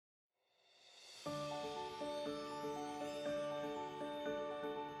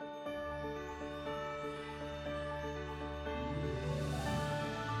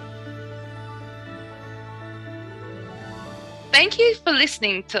Thank you for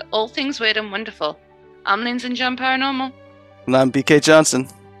listening to All Things Weird and Wonderful. I'm Linz and John Paranormal. And I'm BK Johnson.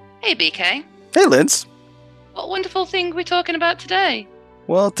 Hey, BK. Hey, Linz. What wonderful thing are we talking about today?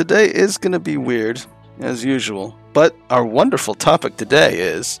 Well, today is going to be weird, as usual. But our wonderful topic today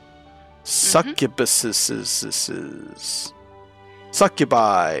is succubuses.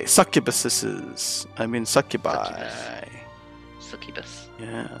 Succubi. Succubuses. I mean succubi. Succubus.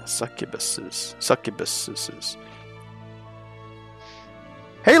 Yeah, succubuses. Succubuses.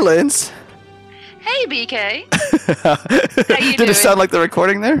 Hey, Linz. Hey, BK. How you Did it sound like the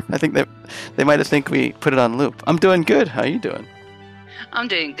recording there? I think they might have think we put it on loop. I'm doing good. How are you doing? I'm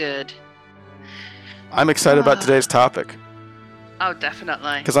doing good. I'm excited about today's topic. Oh,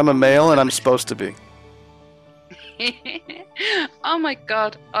 definitely. Because I'm a male and I'm supposed to be. Oh my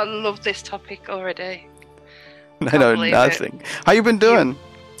god, I love this topic already. I know nothing. How you been doing?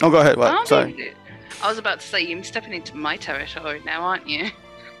 Oh, go ahead. What? Sorry. I was about to say, you're stepping into my territory now, aren't you?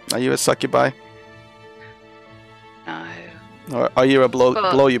 Are you a succubi? No. Or are you a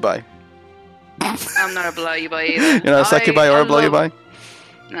blow you by? I'm not a blow you by either. You're not a succubi or a blow you by?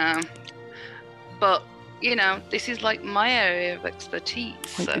 No. But, you know, this is like my area of expertise,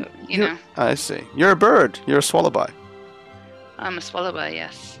 so, you know. I see. You're a bird. You're a swallow-by. I'm a swallow-by,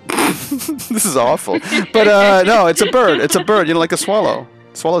 yes. This is awful. But, no, it's a bird. It's a bird, you know, like a swallow.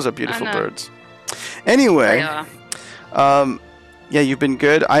 Swallows are beautiful birds. Anyway. They are. Yeah, you've been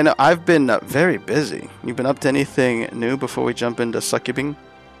good. I know. I've been very busy. You've been up to anything new before we jump into succubing?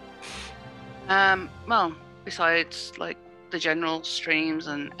 Well, besides, like, the general streams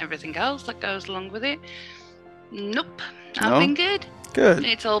and everything else that goes along with it, nope. I've been good. Good.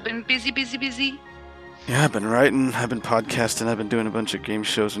 It's all been busy. Yeah, I've been writing, I've been podcasting, I've been doing a bunch of game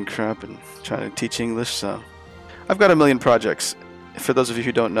shows and crap and trying to teach English, so I've got a million projects. For those of you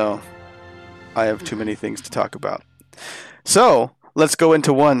who don't know, I have too many things to talk about. So, let's go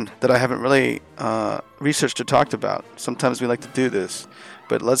into one that I haven't really researched or talked about. Sometimes we like to do this,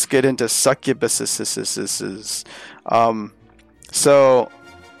 but let's get into succubuses. So,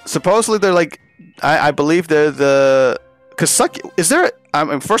 supposedly they're like, I believe they're the... Because first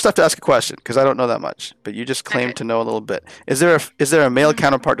I have to ask a question, because I don't know that much, but you just claim to know a little bit. Is there a male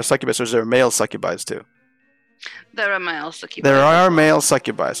counterpart to succubus, or is there a male succubus too? There are male succubus. There are male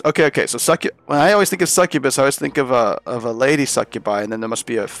succubus. Okay. So when I always think of succubus, I always think of a lady succubi, and then there must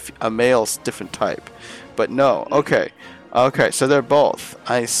be a male different type. But no. Okay. So they're both.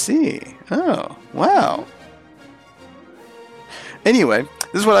 I see. Oh, wow. Like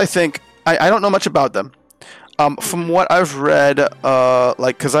this is what I think. I don't know much about them. From what I've read,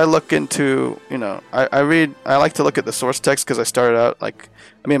 because I look into, I like to look at the source text because I started out,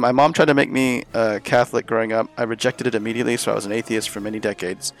 my mom tried to make me Catholic growing up. I rejected it immediately, so I was an atheist for many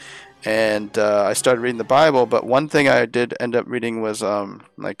decades. And I started reading the Bible, but one thing I did end up reading was,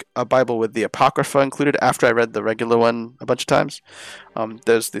 a Bible with the Apocrypha included after I read the regular one a bunch of times.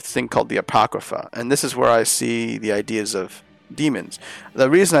 There's this thing called the Apocrypha, and this is where I see the ideas of demons. The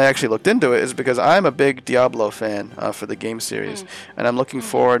reason I actually looked into it is because I'm a big Diablo fan for the game series, and I'm looking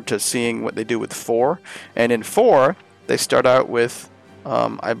forward to seeing what they do with 4. And in 4, they start out with,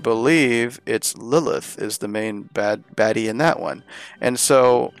 I believe it's Lilith is the main baddie in that one. And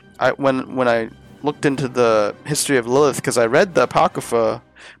so when I looked into the history of Lilith, because I read the Apocrypha,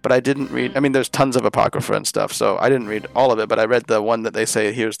 but I didn't read, there's tons of Apocrypha and stuff, so I didn't read all of it, but I read the one that they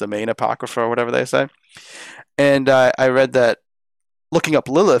say, here's the main Apocrypha, or whatever they say. And I read that, looking up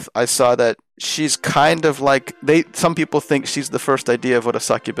Lilith, I saw that she's kind of like, some people think she's the first idea of what a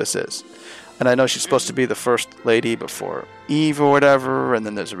succubus is. And I know she's supposed to be the first lady before Eve or whatever, and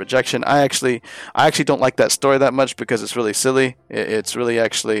then there's a rejection. I actually don't like that story that much because it's really silly. It's really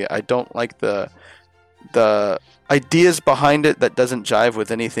I don't like the ideas behind it that doesn't jive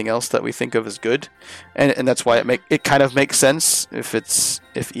with anything else that we think of as good, and that's why it kind of makes sense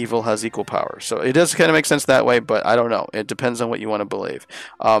if evil has equal power. So it does kind of make sense that way, but I don't know. It depends on what you want to believe.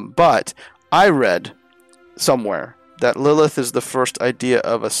 But I read somewhere that Lilith is the first idea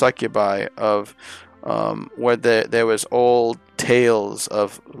of a succubi of where there was old tales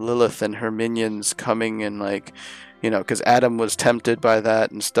of Lilith and her minions coming and because Adam was tempted by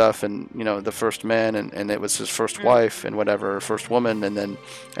that and stuff, and the first man, and it was his first wife and whatever, first woman, and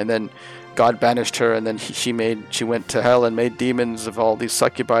then God banished her, and then she went to hell and made demons of all these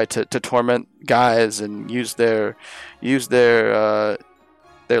succubi to torment guys and use their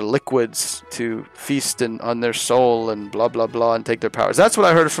liquids to feast on their soul and blah blah blah and take their powers. That's what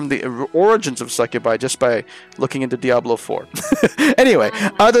I heard from the origins of succubi just by looking into Diablo 4. Anyway,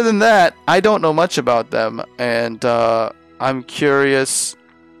 other than that, I don't know much about them, and I'm curious,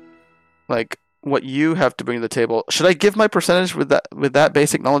 what you have to bring to the table. Should I give my percentage with that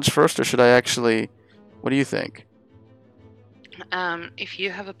basic knowledge first, or should I actually? What do you think? If you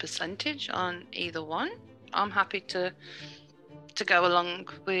have a percentage on either one, I'm happy to go along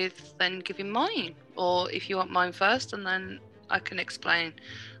with then giving mine. Or if you want mine first, and then I can explain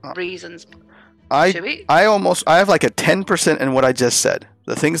reasons to it. I have like a 10% in what I just said.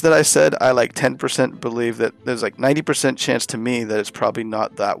 The things that I said, I like 10% believe that there's like 90% chance to me that it's probably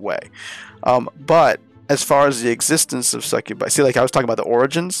not that way. But as far as the existence of succubi, see, like I was talking about the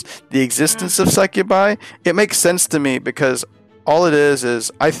origins, the existence of succubi, it makes sense to me because all it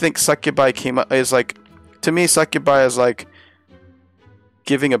is I think succubi is like, to me, succubi is like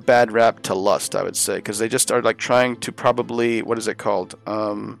giving a bad rap to lust, I would say, because they just are like trying to probably, what is it called?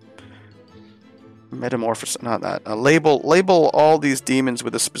 Metamorphosis, not that. Label all these demons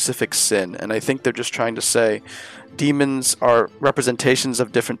with a specific sin, and I think they're just trying to say demons are representations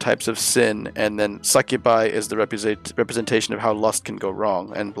of different types of sin, and then succubi is the representation of how lust can go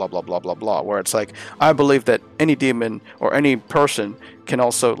wrong, and blah blah blah blah blah. Where it's like, I believe that any demon or any person can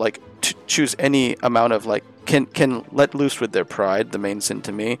also like choose any amount of like can let loose with their pride, the main sin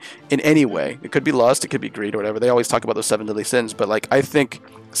to me, in any way. It could be lust, it could be greed, or whatever. They always talk about those 7 deadly sins, but like I think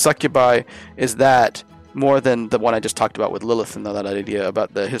succubi is that more than the one I just talked about with Lilith and that idea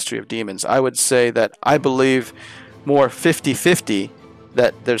about the history of demons. I would say that I believe more 50-50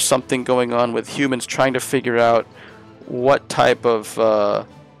 that there's something going on with humans trying to figure out what type of,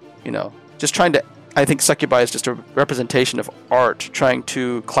 just trying to. I think succubi is just a representation of art trying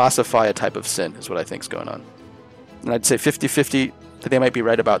to classify a type of sin, is what I think is going on. And I'd say 50-50 that they might be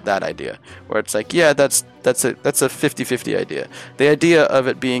right about that idea, where it's like, yeah, that's a 50-50 idea. The idea of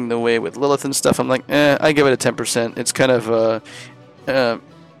it being the way with Lilith and stuff, I'm like, I give it a 10%. It's kind of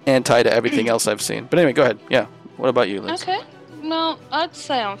anti to everything else I've seen. But anyway, go ahead. Yeah. What about you, Liz? Okay. Well, I'd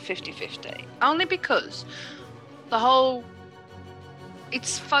say I'm 50-50. Only because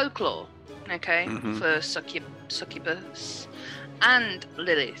it's folklore, okay, for Succubus and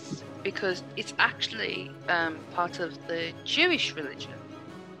Lilith, because it's actually part of the Jewish religion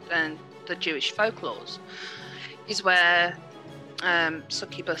and the Jewish folklores is where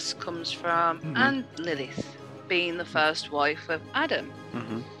Succubus comes from, and Lilith being the first wife of Adam,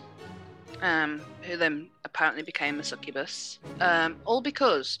 who then apparently became a succubus, all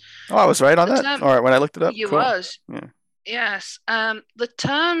because... Oh, I was right on that? All right, when I looked it up? You cool. was. Yeah. Yes. The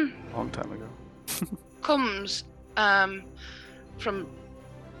term... Long time ago. comes from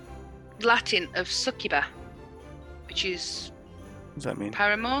Latin of succuba, which is... What does that mean?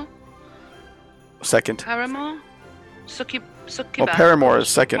 Paramour? Second. Paramour? Succuba. Well, paramour is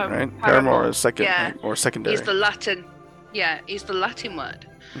second, right? Paramour is second, yeah. Right? Or secondary. Is the Latin word.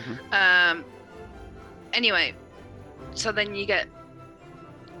 Anyway, so then you get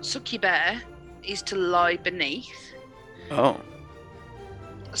succubae is to lie beneath. Oh.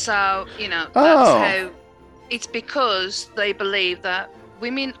 So, that's how... It's because they believe that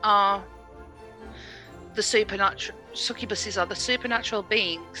women are the supernatural... Succubuses are the supernatural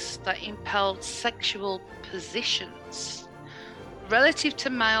beings that impel sexual positions relative to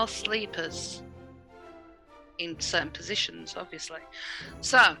male sleepers in certain positions, obviously.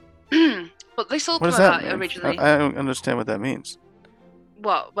 So, but this all came about originally... I don't understand what that means.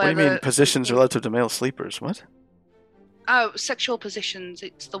 What do you mean positions relative to male sleepers? What? Oh, sexual positions.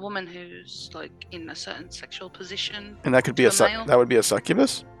 It's the woman who's like in a certain sexual position. And that could be that would be a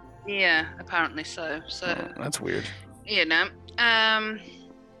succubus? Yeah, apparently so. So that's weird. You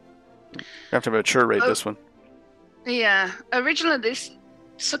have to mature rate this one. Yeah. Originally this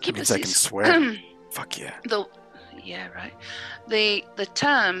succubus that means I can swear. Fuck yeah. Right. The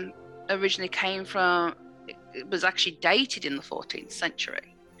term originally came from, it was actually dated in the 14th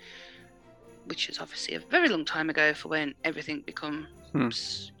century, which is obviously a very long time ago for when everything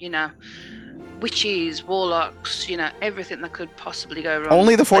becomes, witches, warlocks, everything that could possibly go wrong.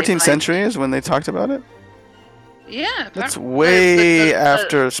 Only the 14th century is when they talked about it? Yeah. That's way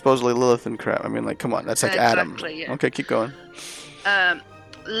after supposedly Lilith and crap. I mean, like, come on. That's like Adam. Yeah. Okay, keep going.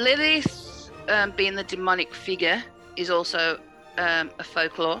 Lilith, being the demonic figure, is also a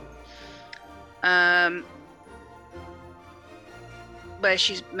folklore. Where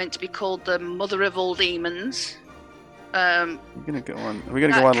she's meant to be called the mother of all demons. We're gonna go on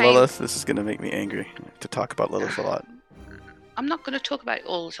Lilith. This is gonna make me angry to talk about Lilith a lot. I'm not going to talk about it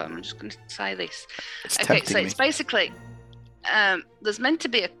all the time. I'm just going to say this. It's it's basically there's meant to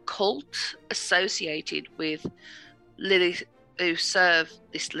be a cult associated with Lilith, who serve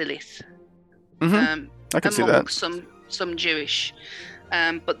this Lilith. I can see that. Some Jewish,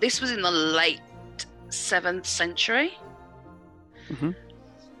 but this was in the late 7th century.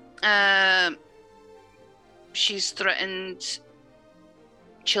 she's threatened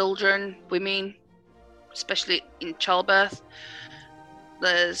children, women, especially in childbirth.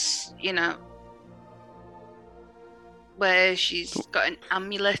 There's, where she's got an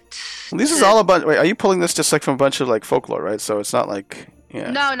amulet. Well, this is all about. Wait, are you pulling this just like from a bunch of like folklore, right? So it's not like. Yeah.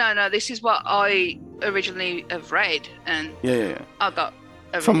 No. This is what I originally have read, and yeah. I got.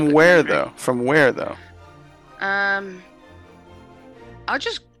 From where though? I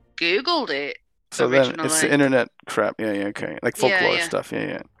just Googled it. So originally. Then it's the internet crap. Yeah, okay. Like folklore stuff.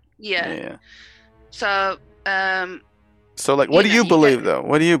 Yeah. So. So like, what do you believe though?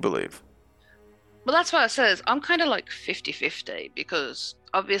 What do you believe? Well, that's what it says. I'm kind of like 50-50 because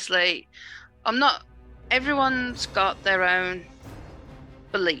obviously everyone's got their own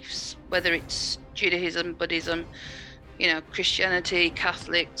beliefs, whether it's Judaism, Buddhism, Christianity,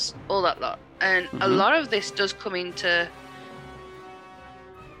 Catholics, all that lot. And a lot of this does come into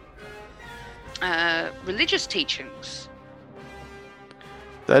religious teachings.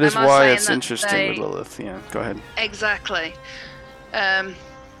 That is why it's interesting with Lilith. Yeah, go ahead. Exactly.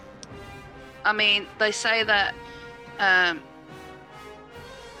 I mean, they say that as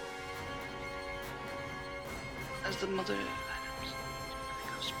the mother.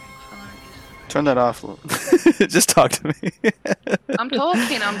 Turn that off. Just talk to me. I'm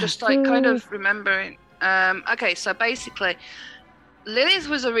talking. I'm just like kind of remembering. Okay, so basically, Lilith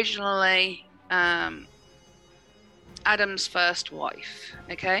was originally Adam's first wife.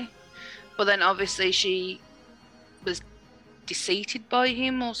 Okay, but then obviously she was deceived by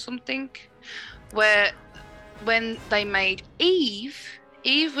him or something. Where when they made Eve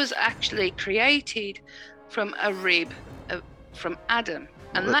was actually created from a rib from Adam,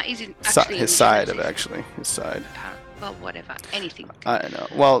 and that is actually his side of his side. Well, whatever, anything. I know.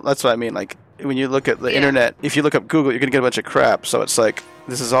 Well, that's what I mean. Like when you look at the internet, if you look up Google, you're gonna get a bunch of crap. So it's like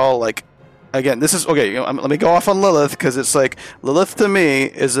this is all like. Again, this is okay. Let me go off on Lilith because it's like Lilith to me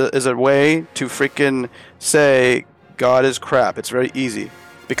is a way to freaking say God is crap. It's very easy.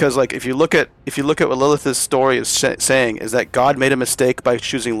 Because like if you look at what Lilith's story is saying is that God made a mistake by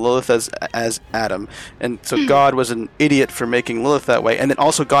choosing Lilith as Adam, and so God was an idiot for making Lilith that way, and then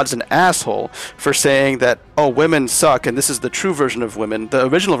also God's an asshole for saying that women suck, and this is the true version of women. The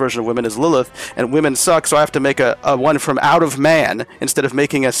original version of women is Lilith, and women suck, so I have to make a one from out of man instead of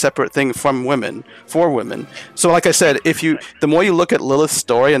making a separate thing from women for women. So like I said, the more you look at Lilith's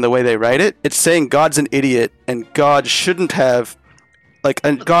story and the way they write it, it's saying God's an idiot and God shouldn't have.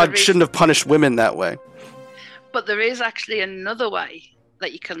 God shouldn't have punished women that way. But there is actually another way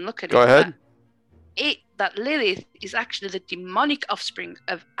that you can look at it. Go ahead. That Lilith is actually the demonic offspring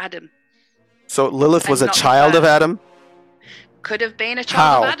of Adam. So Lilith was a child of Adam? Could have been a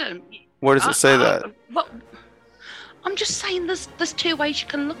child of Adam. Where does it say that? I'm just saying there's two ways you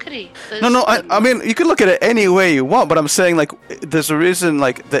can look at it. I mean you can look at it any way you want, but I'm saying like there's a reason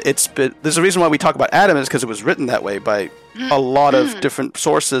there's a reason why we talk about Adam is because it was written that way by a lot of different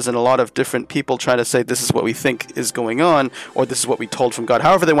sources and a lot of different people trying to say this is what we think is going on or this is what we told from God.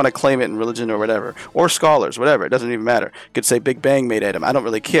 However they want to claim it in religion or whatever, or scholars, whatever. It doesn't even matter. You could say Big Bang made Adam. I don't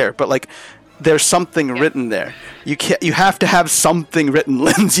really care, but like there's something written there. You have to have something written,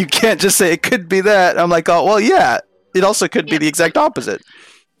 Linz. You can't just say it could be that. I'm like, oh well, yeah. It also could be the exact opposite.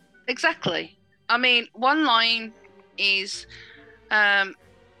 Exactly. I mean, one line is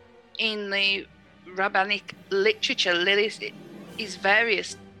in the rabbinic literature, Lilith is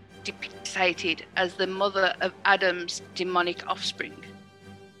variously depicted as the mother of Adam's demonic offspring,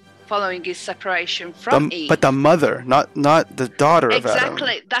 following his separation from Eve. But the mother, not the daughter of Adam.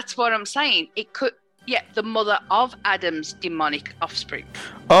 Exactly. That's what I'm saying. It could. Yeah, the mother of Adam's demonic offspring.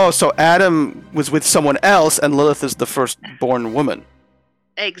 Oh, so Adam was with someone else and Lilith is the firstborn woman.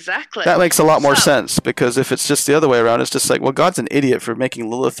 Exactly. That makes a lot more sense, because if it's just the other way around, it's just like, well, God's an idiot for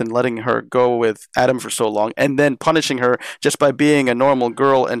making Lilith and letting her go with Adam for so long and then punishing her just by being a normal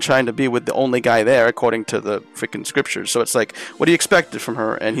girl and trying to be with the only guy there, according to the freaking scriptures. So it's like, what do you expect from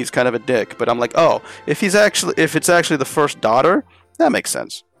her? And he's kind of a dick. But I'm like, oh, if it's actually the first daughter, that makes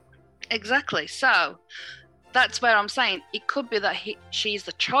sense. Exactly. So that's where I'm saying it could be that she's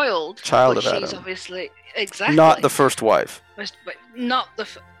the child of Adam. She's obviously not the first wife. But not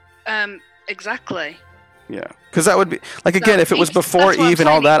the exactly. Yeah, because that would be like again, if it was before Eve and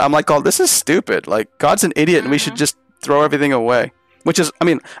all that, I'm like, oh, this is stupid. Like God's an idiot, and we should just throw everything away. Which is, I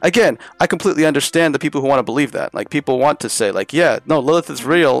mean, again, I completely understand the people who want to believe that. Like, people want to say, like, yeah, no, Lilith is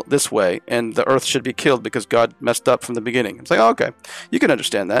real this way, and the Earth should be killed because God messed up from the beginning. It's like, oh, okay, you can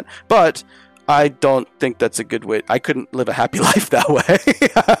understand that. But I don't think that's a good way. I couldn't live a happy life that way.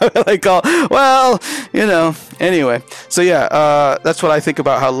 Like, anyway. So yeah, that's what I think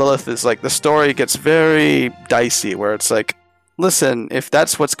about how Lilith is like. The story gets very dicey, where it's like, listen, if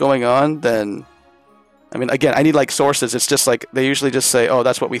that's what's going on, then, I mean, again, I need like sources. It's just like they usually just say, "Oh,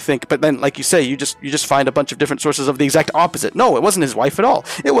 that's what we think," but then, like you say, you just find a bunch of different sources of the exact opposite. No, it wasn't his wife at all.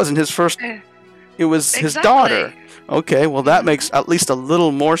 It wasn't his first. It was his daughter. Okay, well, that makes at least a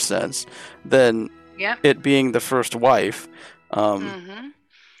little more sense than it being the first wife. And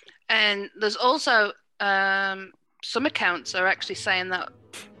there's also some accounts are actually saying that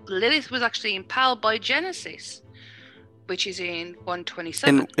Lilith was actually impaled by Genesis, which is in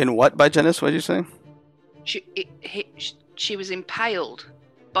 127. In what by Genesis? What did you say? She was impaled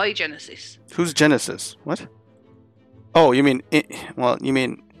by Genesis. Who's Genesis? What? Oh, you mean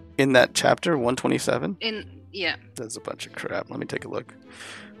in that chapter 127? Yeah. That's a bunch of crap. Let me take a look.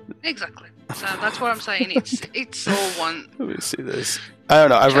 Exactly. So that's what I'm saying. It's all one. Let me see this. I don't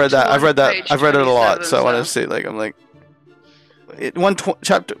know. I've read it a lot, so I want to see. Like, I'm like,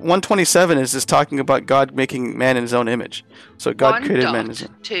 chapter 127 is just talking about God making man in His own image. So God created man in His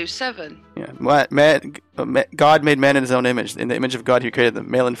own. 1.27. Yeah, God made man in His own image. In the image of God, He created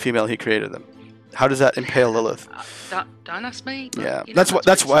them. Male and female, He created them. How does that impale Lilith? Don't ask me. Yeah, that's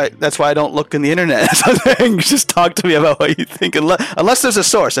why I don't look in the internet. Just talk to me about what you think, unless there's a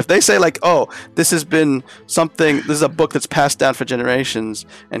source. If they say like, "Oh, this has been something. This is a book that's passed down for generations,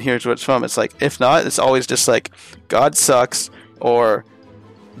 and here's what it's from." It's like, if not, it's always just like, God sucks, or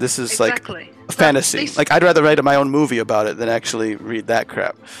this is like a fantasy. Like, I'd rather write my own movie about it than actually read that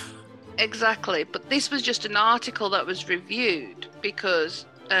crap. Exactly, but this was just an article that was reviewed because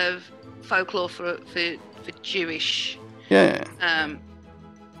of folklore for Jewish. Yeah.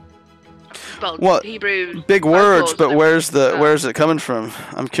 Hebrew. Big words, but where's it coming from?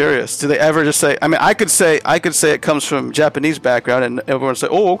 I'm curious. Do they ever just say? I mean, I could say it comes from Japanese background, and everyone say,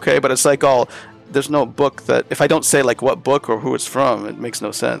 "Oh, okay," but it's like there's no book that if I don't say like what book or who it's from, it makes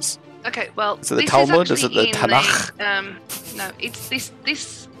no sense. Okay, well, is it the Talmud? Is it the Tanakh? No, it's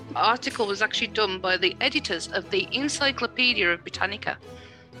this article was actually done by the editors of the Encyclopedia of Britannica.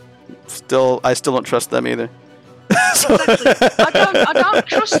 I still don't trust them either. Exactly. I don't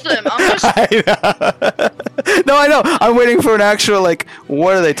trust them. No, I know. I'm waiting for an actual like.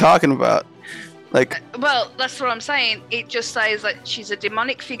 What are they talking about? Like. Well, that's what I'm saying. It just says that she's a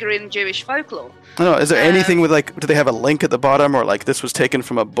demonic figure in Jewish folklore. I don't know. Is there anything with like? Do they have a link at the bottom, or like this was taken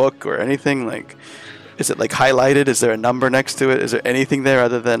from a book, or anything like? Is it like highlighted? Is there a number next to it? Is there anything there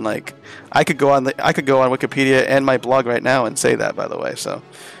other than like? I could go on Wikipedia and my blog right now and say that, by the way. So.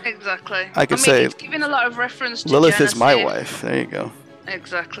 Exactly. I could say it's giving a lot of reference to Lilith Genesis. is my wife. There you go.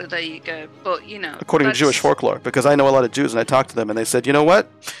 Exactly. There you go. But according to Jewish folklore, because I know a lot of Jews and I talked to them and they said, you know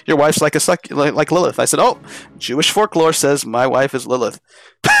what, your wife's like like Lilith. I said, oh, Jewish folklore says my wife is Lilith.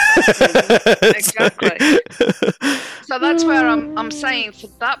 Exactly. So that's where I'm saying for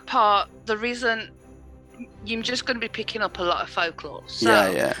that part, the reason you're just going to be picking up a lot of folklore. So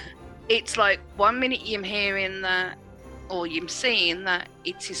yeah. It's like 1 minute you're hearing that. Or you're seeing that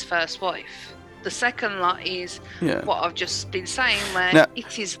it's his first wife. The second lot is what I've just been saying, where now,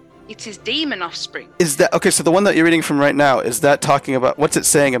 it's his demon offspring. Is that okay? So the one that you're reading from right now, is that talking about what's it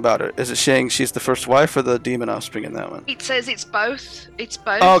saying about her? Is it saying she's the first wife or the demon offspring in that one? It says it's both. It's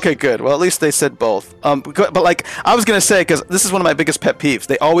both. Oh, okay, good. Well, at least they said both. But like I was gonna say, because this is one of my biggest pet peeves.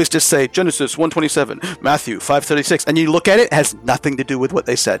 They always just say Genesis 127, Matthew 5:36, and you look at it has nothing to do with what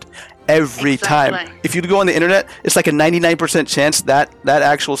they said. Every time. If you go on the internet, it's like a 99% chance that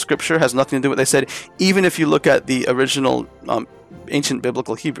actual scripture has nothing to do with what they said, even if you look at the original ancient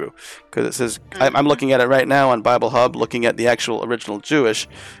biblical Hebrew, because it says I'm looking at it right now on Bible Hub, looking at the actual original Jewish,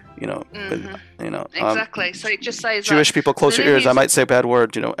 exactly. So it just says Jewish people, close your ears. I might say bad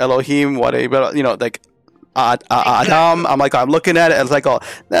word, Elohim, whatever, like Adam. I'm looking at it, and it's like, that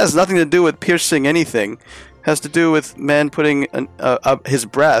has nothing to do with piercing anything. Has to do with man putting his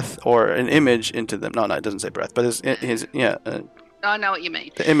breath or an image into them. No, it doesn't say breath, but his I know what you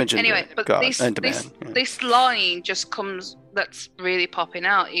mean. The image anyway, but God and man. This line just comes. That's really popping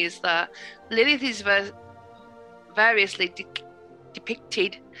out is that Lilith is variously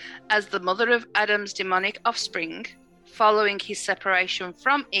depicted as the mother of Adam's demonic offspring, following his separation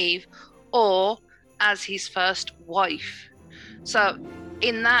from Eve, or as his first wife. So,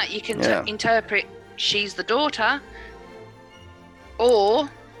 in that you can interpret. She's the daughter, or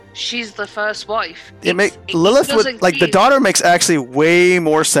she's the first wife. Lilith would like the daughter makes actually way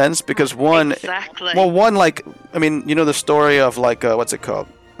more sense because one. Exactly. Well, one like I mean the story of like what's it called,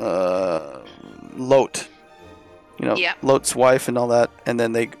 Lot. Lot's wife and all that, and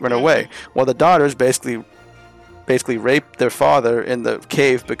then they run away. Well, the daughters basically rape their father in the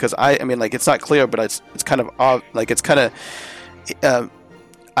cave because it's not clear, but it's kind of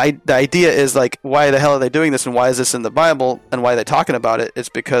the idea is like, why the hell are they doing this, and why is this in the Bible, and why are they talking about it? It's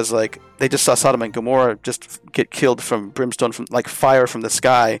because like they just saw Sodom and Gomorrah just get killed from brimstone, from like fire from the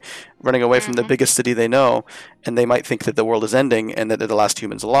sky, running away from the biggest city they know, and they might think that the world is ending and that they're the last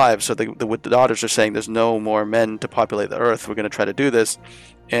humans alive. So the daughters are saying, there's no more men to populate the earth. We're going to try to do this,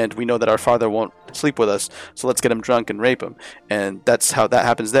 and we know that our father won't sleep with us, so let's get him drunk and rape him. And that's how that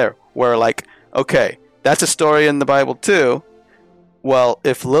happens there. Where like, okay, that's a story in the Bible too. Well,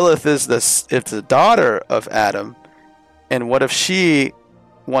 if Lilith is the daughter of Adam, and what if she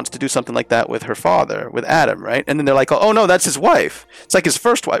wants to do something like that with her father, with Adam, right? And then they're like, oh no, that's his wife. It's like his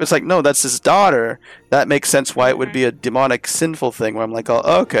first wife. It's like, no, that's his daughter. That makes sense why it would be a demonic, sinful thing, where I'm like, oh,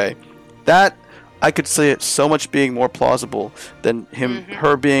 okay. That, I could see it so much being more plausible than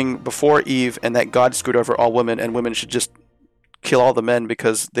her being before Eve, and that God screwed over all women, and women should just kill all the men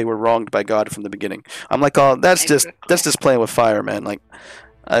because they were wronged by God from the beginning. I'm like, oh, that's just playing with fire, man. Like,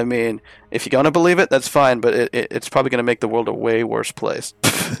 I mean, if you're gonna believe it, that's fine, but it's probably gonna make the world a way worse place.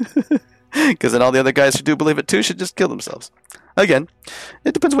 Because then all the other guys who do believe it too should just kill themselves. Again,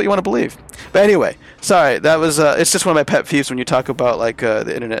 it depends what you want to believe. But anyway, sorry, that was it's just one of my pet peeves when you talk about like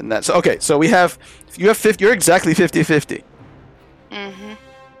the internet and that. So okay, so you're exactly 50-50.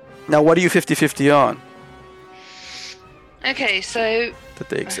 Now, what are you 50-50 on? Okay, so that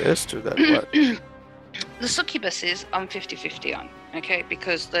they exist, or that what? The succubuses I'm 50-50 on, okay,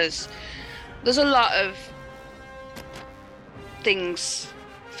 because there's a lot of things,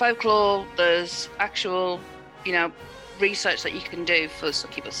 folklore, there's actual, research that you can do for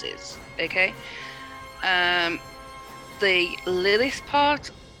succubuses, okay? The Lilith part,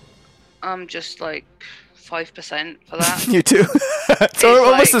 I'm just like 5% for that. You too? So we're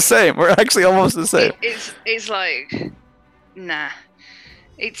almost the same. We're actually almost the same. It's like, nah.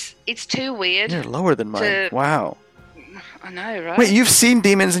 It's too weird. You're lower than mine. Wow. I know, right? Wait, you've seen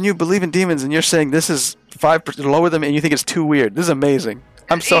demons and you believe in demons, and you're saying this is 5% lower than me, and you think it's too weird. This is amazing.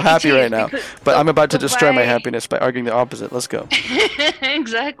 I'm so happy right now. But I'm about to destroy my happiness by arguing the opposite. Let's go.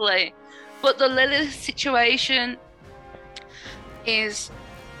 Exactly. But the Lilith situation is,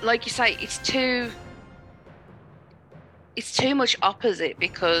 like you say, it's too much opposite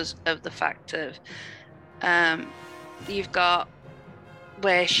because of the fact of you've got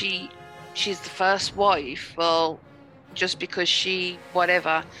where she's the first wife. Well, just because she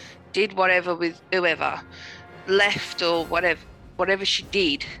did whatever with whoever, left or whatever she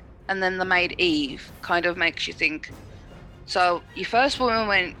did, and then they made Eve, kind of makes you think, so your first woman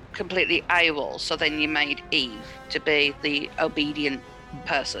went completely AWOL, so then you made Eve to be the obedient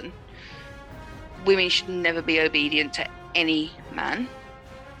person. Women should never be obedient to any man,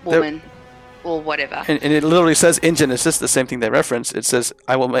 woman, or whatever. And it literally says in Genesis, the same thing they reference. It says,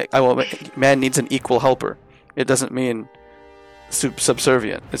 I will make man needs an equal helper. It doesn't mean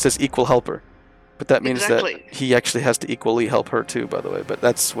subservient. It says equal helper. But that means that he actually has to equally help her too, by the way. But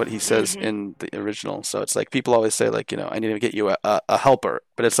that's what he says in the original. So it's like, people always say, like, I need to get you a helper.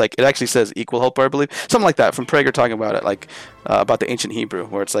 But it's like, it actually says equal helper, I believe. Something like that, from Prager talking about it, like about the ancient Hebrew,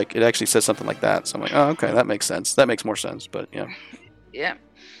 where it's like, it actually says something like that. So I'm like, oh, okay, that makes sense. That makes more sense. But yeah. Yeah.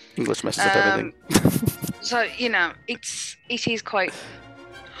 English messes up everything. So, it is quite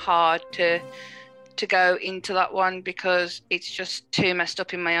hard to go into that one because it's just too messed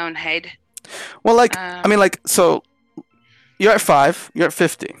up in my own head. Well, so you're at 5, you're at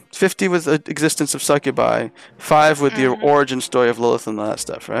 50. 50 with the existence of succubi, 5 with the origin story of Lilith and all that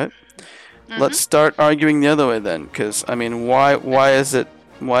stuff, right? Let's start arguing the other way then, because, why is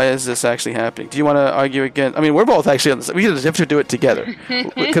this actually happening? Do you want to argue again? We're both actually on this. We have to do it together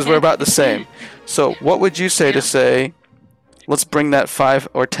because we're about the same. So what would you say to say, let's bring that 5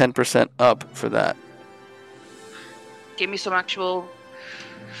 or 10% up for that? Give me some actual,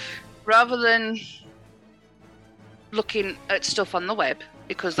 rather than looking at stuff on the web,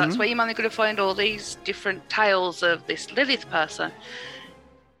 because that's where you're mainly going to find all these different tales of this Lilith person.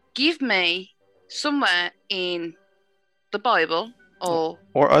 Give me somewhere in the Bible or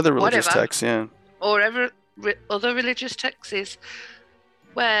other religious texts, or other religious texts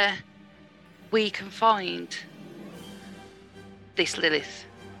where we can find this Lilith,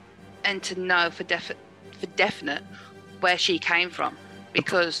 and to know for definite where she came from.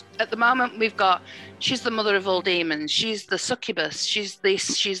 Because at the moment we've got, she's the mother of all demons, she's the succubus, she's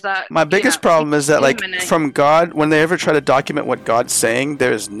this, she's that. My biggest problem is that, like, from God, when they ever try to document what God's saying,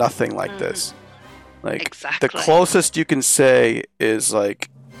 there is nothing like this. Like, exactly. The closest you can say is, like,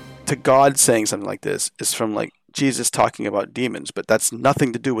 to God saying something like this is from, like, Jesus talking about demons, but that's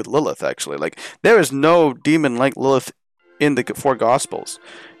nothing to do with Lilith, actually. Like, there is no demon like Lilith in the four Gospels.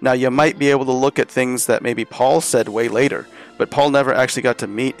 Now, you might be able to look at things that maybe Paul said way later, but Paul never actually got to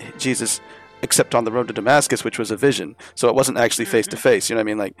meet Jesus except on the road to Damascus, which was a vision. So it wasn't actually face to face. You know what I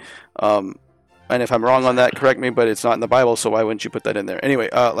mean? Like, and if I'm wrong on that, correct me, but it's not in the Bible, so why wouldn't you put that in there? Anyway,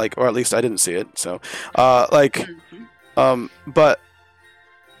 like, or at least I didn't see it. So, but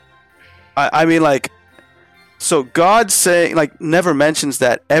I mean, like, so God saying, like, never mentions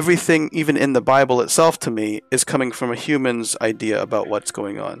that everything, even in the Bible itself, to me, is coming from a human's idea about what's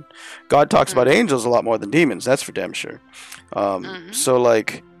going on. God talks about angels a lot more than demons. That's for damn sure. So,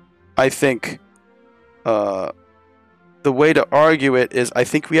 like, I think the way to argue it is, I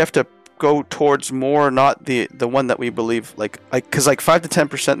think we have to go towards more, not the one that we believe, like, because like 5 to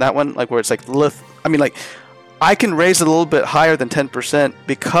 10%, that one, like, where it's like Lilith. I mean, like, I can raise it a little bit higher than 10%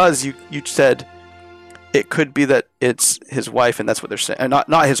 because you said it could be that it's his wife, and that's what they're saying.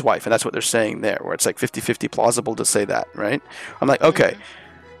 Not his wife, and that's what they're saying there, where it's like 50-50 plausible to say that, right? I'm like, okay,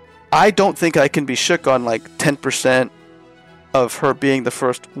 I don't think I can be shook on like 10% of her being the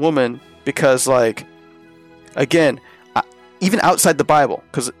first woman, because, like, again, even outside the Bible,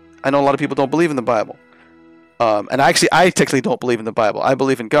 because I know a lot of people don't believe in the Bible. And I technically don't believe in the Bible. I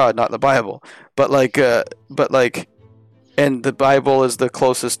believe in God, not the Bible. But and the Bible is the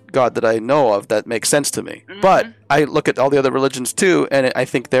closest God that I know of that makes sense to me. But I look at all the other religions too, and I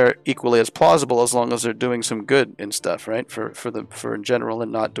think they're equally as plausible as long as they're doing some good and stuff, right? For in general,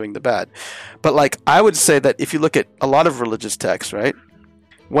 and not doing the bad. But like, I would say that if you look at a lot of religious texts, right?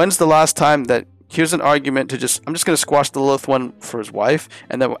 When's the last time that here's an argument to I'm just going to squash the Lilith one for his wife,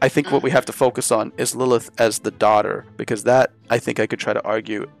 and then I think what we have to focus on is Lilith as the daughter, because that, I think I could try to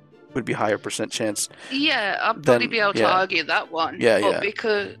argue, would be higher percent chance. Yeah, I'll probably be able to argue that one. But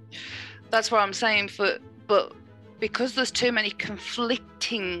because that's what I'm saying. But because there's too many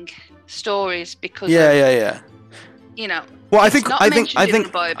conflicting stories. Because you know. Well, I think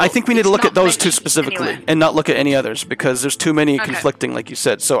we need to look at those two specifically and not look at any others, because there's too many conflicting, like you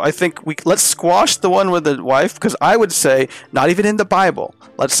said. So I think let's squash the one with the wife, because I would say not even in the Bible.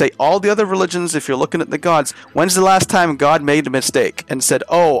 Let's say all the other religions, if you're looking at the gods, when's the last time God made a mistake and said,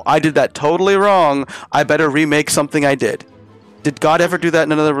 "Oh, I did that totally wrong. I better remake something I did"? Did God ever do that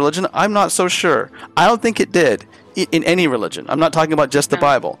in another religion? I'm not so sure. I don't think it did. In any religion. I'm not talking about just the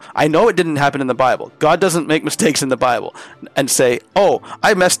Bible. I know it didn't happen in the Bible. God doesn't make mistakes in the Bible and say, "Oh,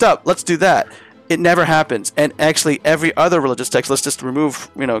 I messed up, let's do that." It never happens. And actually, every other religious text, let's just remove,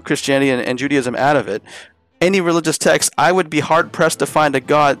 Christianity and Judaism out of it. Any religious text, I would be hard-pressed to find a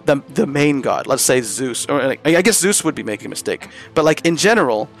god, the main god, let's say Zeus. Or I guess Zeus would be making a mistake. But like, in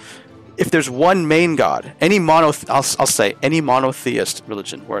general, if there's one main god, any monotheist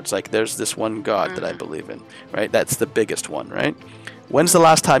religion, where it's like there's this one god that I believe in, right? That's the biggest one, right? When's the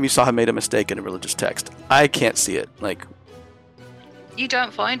last time you saw him made a mistake in a religious text? I can't see it. Like, you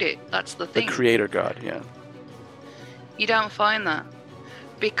don't find it. That's the thing. The creator god, yeah. You don't find that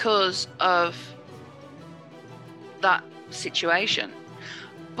because of that situation.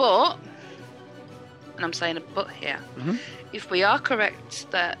 But, and I'm saying a but here, if we are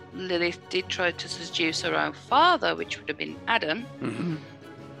correct that Lilith did try to seduce her own father, which would have been Adam,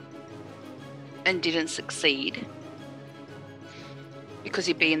 and didn't succeed because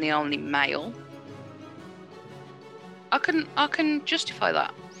he being the only male, I can justify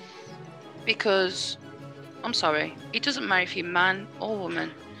that, because I'm sorry, it doesn't matter if you're man or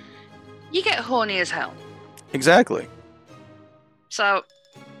woman, you get horny as hell. Exactly. So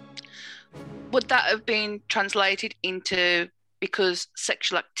would that have been translated into, because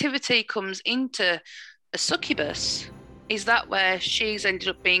sexual activity comes into a succubus, is that where she's ended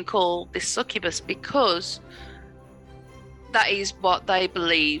up being called this succubus because that is what they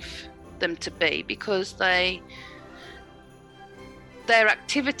believe them to be, because their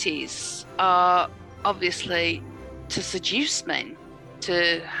activities are obviously to seduce men,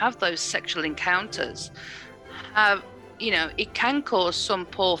 to have those sexual encounters, it can cause some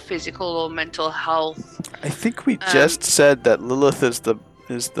poor physical or mental health. I think we just said that Lilith is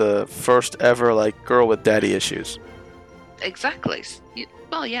the first ever like girl with daddy issues. Exactly.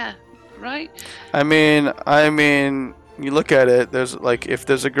 Well, yeah, right. I mean, you look at it. There's like, if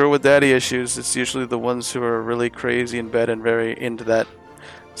there's a girl with daddy issues, it's usually the ones who are really crazy in bed and very into that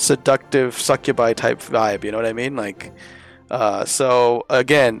seductive succubi type vibe. You know what I mean? Like. So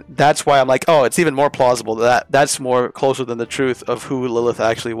again, that's why I'm like, oh, it's even more plausible that's more closer than the truth of who Lilith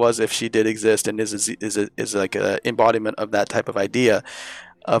actually was, if she did exist and is like an embodiment of that type of idea,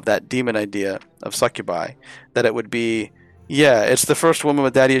 of that demon idea of succubi. That it would be, it's the first woman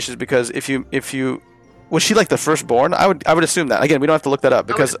with daddy issues, because if you was she like the firstborn? I would assume that. Again, we don't have to look that up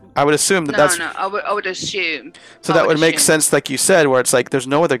because I would assume that that's. No, I would assume. So that would make sense, like you said, where it's like there's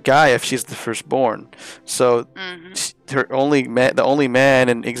no other guy if she's the firstborn. So the only man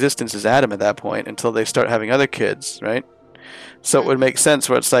in existence is Adam at that point until they start having other kids, right? So it would make sense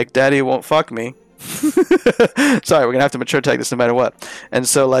where it's like, Daddy won't fuck me. Sorry, we're gonna have to mature tag this no matter what. And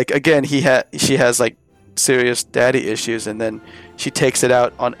so like again, she has like serious daddy issues, and then she takes it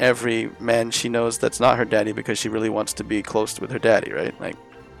out on every man she knows that's not her daddy because she really wants to be close with her daddy, right? Like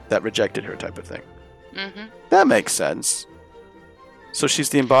that rejected her type of thing. That makes sense. So she's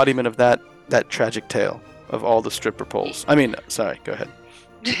the embodiment of that tragic tale of all the stripper poles. I mean, sorry, go ahead.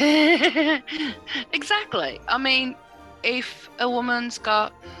 Exactly. I mean, if a woman's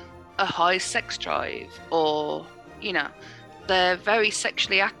got a high sex drive, or they're very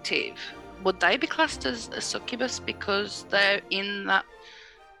sexually active, would they be classed as a succubus because they're in that?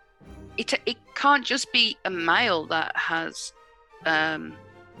 It can't just be a male that has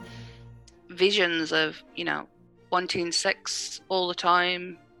visions of wanting sex all the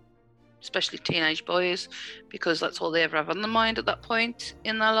time, especially teenage boys, because that's all they ever have on their mind at that point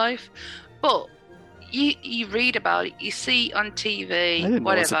in their life. But you read about it, you see on TV, I didn't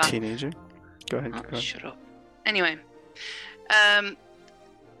whatever. know I was a teenager. Go ahead. Oh, shut up. Anyway,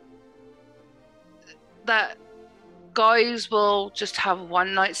 that guys will just have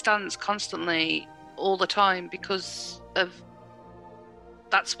one night stands constantly all the time because of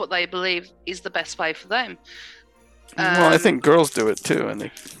that's what they believe is the best way for them. Well, I think girls do it too, and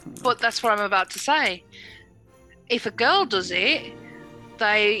But that's what I'm about to say. If a girl does it,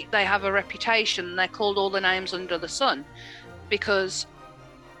 they have a reputation. They're called all the names under the sun because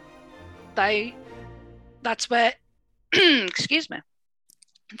that's where excuse me.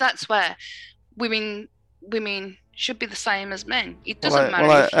 That's where women should be the same as men. It doesn't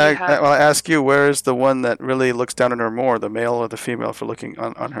matter if you have... Well, I ask you, where is the one that really looks down on her more, the male or the female, for looking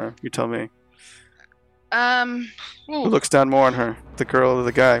on her? You tell me. Who looks down more on her, the girl or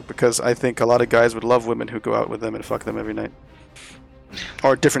the guy? Because I think a lot of guys would love women who go out with them and fuck them every night.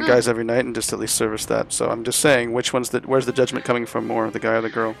 Or different guys every night, and just at least service that. So I'm just saying, where's the judgment coming from more, the guy or the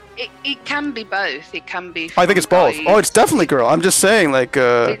girl? It can be both. It can be... I think it's both. Oh, it's definitely girl. I'm just saying, like...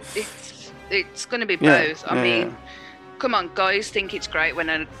 It's going to be both. I mean, come on, guys think it's great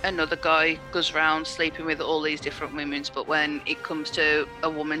when another guy goes around sleeping with all these different women, but when it comes to a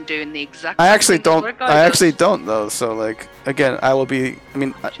woman doing the exact I actually same don't though. So like again, I will be. I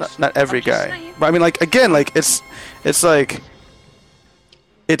mean, not every guy, but I mean, like again, like it's like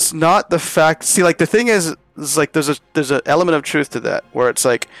it's not the fact. See, like the thing is like there's an element of truth to that where it's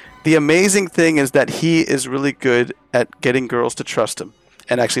like the amazing thing is that he is really good at getting girls to trust him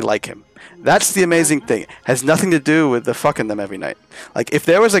and actually like him. That's the amazing thing. It has nothing to do with the fucking them every night. Like if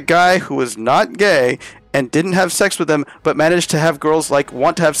there was a guy who was not gay and didn't have sex with them but managed to have girls like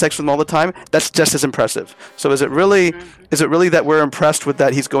want to have sex with them all the time, that's just as impressive. So is it really that we're impressed with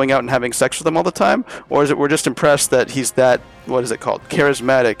that he's going out and having sex with them all the time, or is it we're just impressed that he's that, what is it called,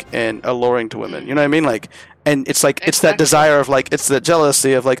 charismatic and alluring to women? You know what I mean? Like, and it's like it's that desire of like, it's the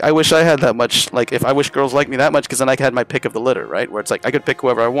jealousy of like, I wish I had that much, like if I wish girls liked me that much, because then I had my pick of the litter, right? Where it's like I could pick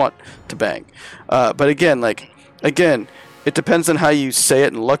whoever I want to bang. But again, it depends on how you say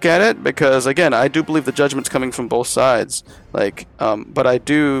it and look at it, because again, I do believe the judgment's coming from both sides. Like, but I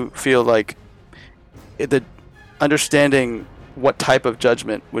do feel like the understanding what type of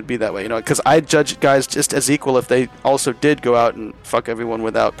judgment would be that way, because I judge guys just as equal if they also did go out and fuck everyone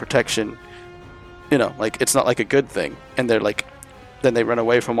without protection. Like it's not like a good thing, and they're like, then they run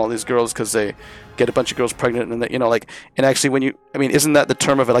away from all these girls because they get a bunch of girls pregnant, and and actually isn't that the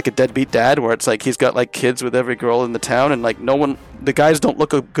term of it, like a deadbeat dad, where it's like he's got like kids with every girl in the town, and like the guys don't look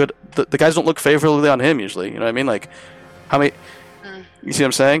the guys don't look favorably on him usually, you know what I mean? Like how many, you see what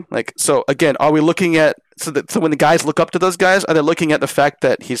I'm saying? Like, so again, are we looking at, so when the guys look up to those guys, are they looking at the fact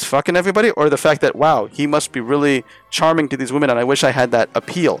that he's fucking everybody, or the fact that, wow, he must be really charming to these women and I wish I had that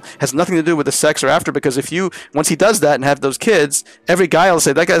appeal? Has nothing to do with the sex or after, because once he does that and have those kids, every guy will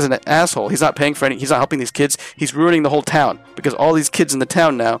say, that guy's an asshole. He's not paying for he's not helping these kids. He's ruining the whole town, because all these kids in the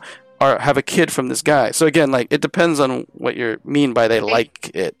town now have a kid from this guy. So again, like, it depends on what you mean by they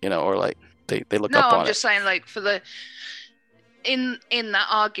like it, or like they look up on it. No, I'm just saying, like, for the... In that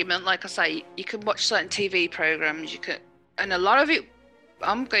argument, like I say, you can watch certain TV programs, and a lot of it,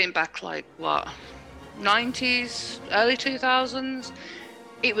 I'm going back like, what, 90s, early 2000s,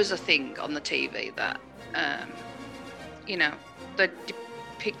 it was a thing on the TV that, they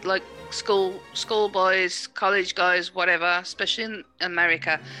depict like school boys, college guys, whatever, especially in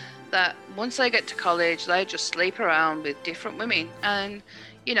America, that once they get to college, they just sleep around with different women, and,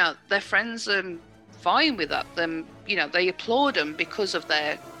 their friends fine with that. Them, they applaud them because of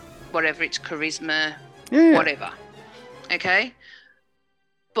their whatever, it's charisma, whatever. Okay,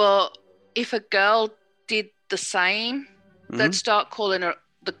 but if a girl did the same, they'd start calling her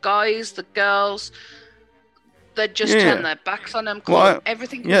the guys, the girls. They'd just turn their backs on them, call them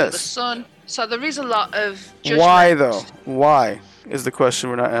everything under the sun. So there is a lot of judgment. Why though? Why is the question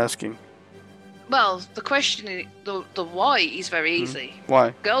we're not asking? Well, the question, the why is very easy.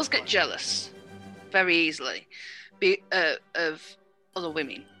 Why? Girls get jealous very easily of other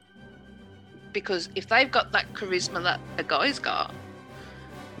women. Because if they've got that charisma that a guy's got,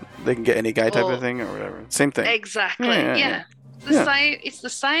 they can get any guy type of thing or whatever. Same thing. Exactly. Yeah. It's the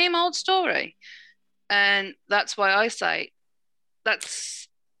same old story. And that's why I say that's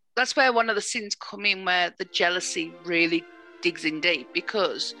where one of the sins come in, where the jealousy really digs in deep.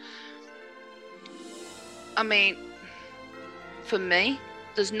 Because, I mean, for me,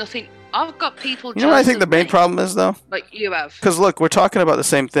 there's nothing. I've got people. You know what I think the main problem is, though? Like you have. Because look, we're talking about the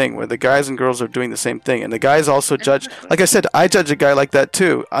same thing, where the guys and girls are doing the same thing, and the guys also judge. Like I said, I judge a guy like that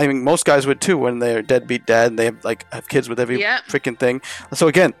too. I mean, most guys would too when they're deadbeat dad and they have kids with every freaking thing. So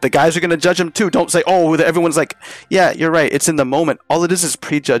again, the guys are going to judge him too. Don't say, oh, everyone's like, yeah, you're right. It's in the moment. All it is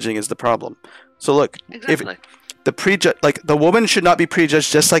prejudging is the problem. So look, if the prejudge, like the woman should not be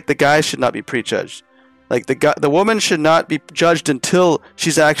prejudged, just like the guy should not be prejudged. Like the woman should not be judged until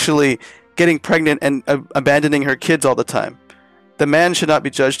she's actually getting pregnant and abandoning her kids all the time. The man should not be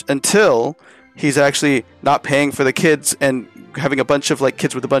judged until he's actually not paying for the kids and having a bunch of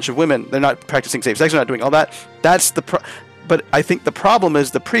kids with a bunch of women. They're not practicing safe sex. They're not doing all that. That's the but I think the problem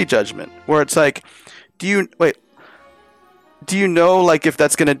is the prejudgment, where it's like, do you know if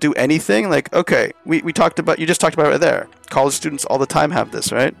that's going to do anything? Like, okay, we talked about, you just talked about it right there. College students all the time have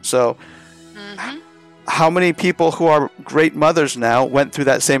this, right? So how many people who are great mothers now went through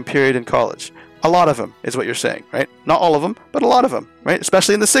that same period in college? A lot of them is what you're saying, right? Not all of them, but a lot of them, right?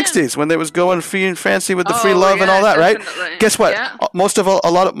 Especially in the 60s when they was going free and fancy with the free love and all that, definitely. Right? Guess what? Yeah.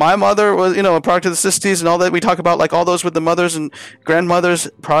 A lot of my mother was, a product of the 60s and all that. We talk about all those with the mothers and grandmothers,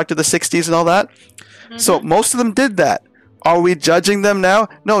 product of the 60s and all that. So most of them did that. Are we judging them now?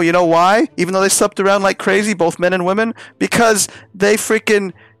 No, you know why? Even though they slept around like crazy, both men and women, because they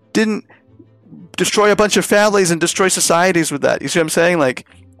freaking didn't destroy a bunch of families and destroy societies with that. You see what I'm saying?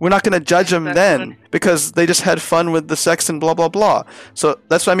 We're not going to judge them then because they just had fun with the sex and blah, blah, blah. So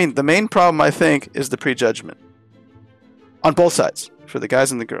that's what I mean. The main problem, I think, is the prejudgment on both sides for the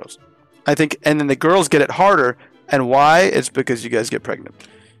guys and the girls. I think, and then the girls get it harder. And why? It's because you guys get pregnant.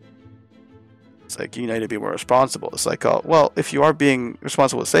 It's like, you need to be more responsible. It's like, oh, well, if you are being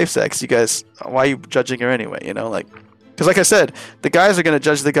responsible with safe sex, you guys, why are you judging her anyway? Because like I said, the guys are going to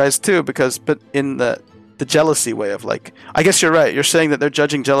judge the guys too, but in the jealousy way of I guess you're right. You're saying that they're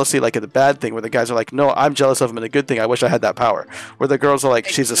judging jealousy like a bad thing, where the guys are like, no, I'm jealous of him, and a good thing, I wish I had that power. Where the girls are like,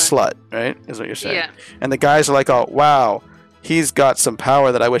 she's a slut, right? Is what you're saying. Yeah. And the guys are like, oh, wow, he's got some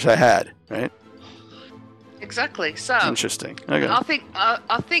power that I wish I had, right? Exactly. So interesting. Okay.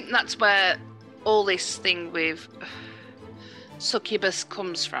 I think that's where all this thing with Succubus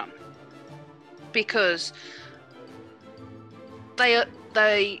comes from, because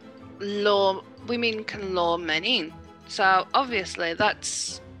women can lure men in. So obviously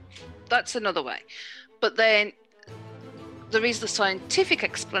that's another way. But then there is the scientific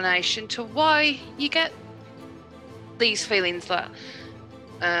explanation to why you get these feelings that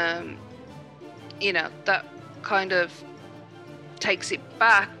that kind of takes it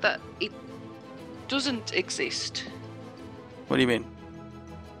back, that it doesn't exist. What do you mean?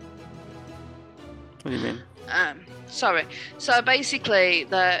 What do you mean? Sorry. So basically,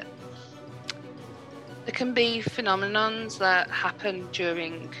 there can be phenomenons that happen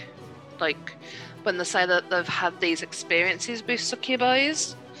during, when they say that they've had these experiences with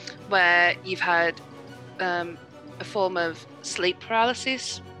succubus, where you've had a form of sleep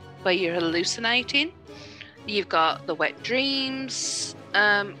paralysis, where you're hallucinating. You've got the wet dreams,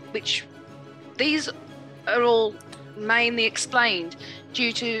 which these are all mainly explained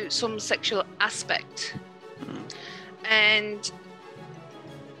due to some sexual aspect. And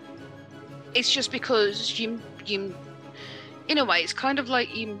it's just because you in a way, it's kind of like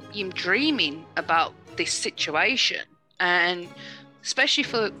you're dreaming about this situation. And especially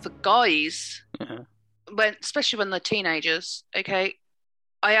for guys, especially when they're teenagers, okay,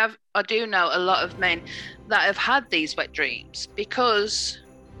 I do know a lot of men that have had these wet dreams because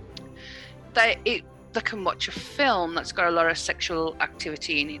they can watch a film that's got a lot of sexual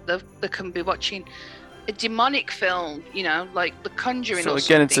activity in it. They can be watching a demonic film, like The Conjuring So or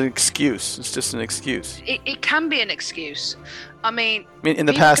again, it's something. an excuse. It's just an excuse. It can be an excuse. I mean, in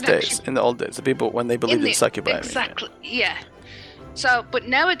the past days, in the old days, the people when they believed in succubi. Exactly, yeah. So, but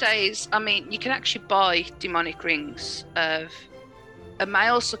nowadays, I mean, you can actually buy demonic rings of a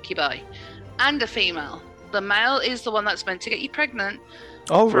male succubi and a female. The male is the one that's meant to get you pregnant.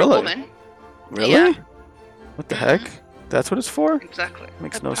 Oh, for really? A woman. Really? Yeah. What the heck? That's what it's for? Exactly.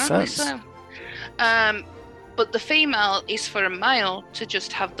 Makes no sense. So. But the female is for a male to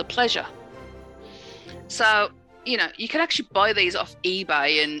just have the pleasure. So, you can actually buy these off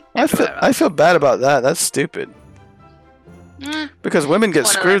eBay and I feel bad about that. That's stupid. Because women get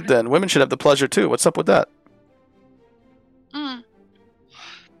screwed then. Women should have the pleasure too. What's up with that?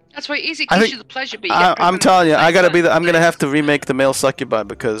 That's why it easy gives you the pleasure, but I'm telling you, I'm gonna have to remake the male succubi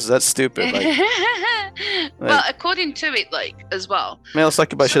because that's stupid. Well, according to it, as well, male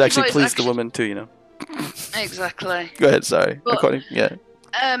succubi should actually please the woman too, Exactly. Go ahead, sorry. But,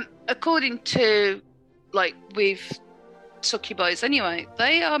 according to with succubus anyway,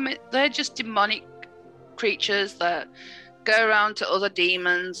 they're just demonic creatures that go around to other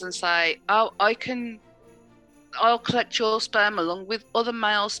demons and say, "Oh, I'll collect your sperm along with other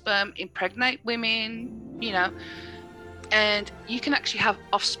male sperm, impregnate women, and you can actually have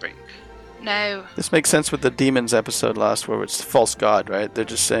offspring." Now, this makes sense with the demons episode last, where it's false god, right? They're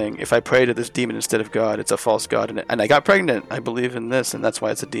just saying, if I pray to this demon instead of God, it's a false god, and I got pregnant. I believe in this, and that's why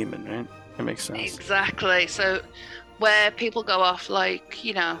it's a demon, right? That makes sense. Exactly. So, where people go off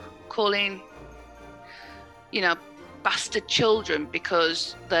calling, bastard children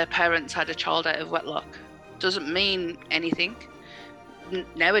because their parents had a child out of wedlock doesn't mean anything.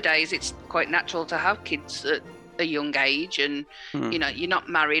 Nowadays, it's quite natural to have kids at a young age, and you're not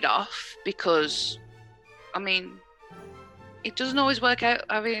married off because, I mean, it doesn't always work out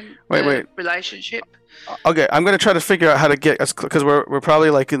having a relationship. Okay, I'm gonna try to figure out how to get us, because we're probably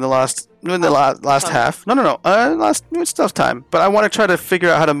in the last half. No. It's tough time, but I want to try to figure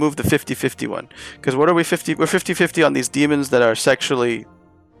out how to move the 50-50 one, because what are we 50? We're 50-50 on these demons that are sexually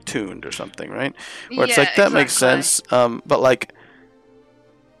tuned or something, right? Where it's that makes sense. But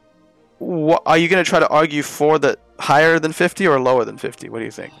what are you going to try to argue for, the higher than 50 or lower than 50? What do you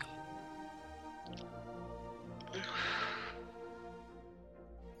think?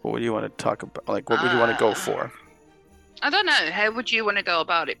 What would you want to talk about? What would you want to go for? I don't know. How would you want to go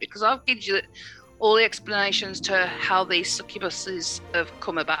about it? Because I'll give you all the explanations to how these succubuses have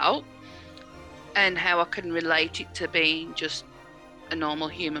come about and how I can relate it to being just a normal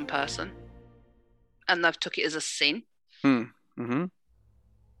human person, and they've took it as a sin.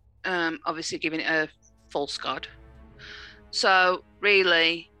 Obviously giving it a false god. So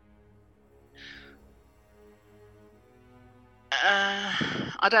really,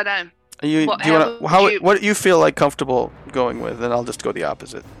 I don't know. What do you feel comfortable going with? And I'll just go the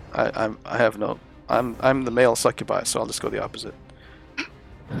opposite. I'm the male succubi, so I'll just go the opposite.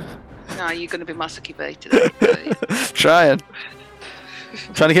 No, you're going to be my succubi today. Trying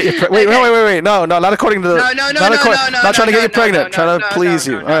to get you wait. No, not according to the. No. Not trying to get you pregnant. Trying to please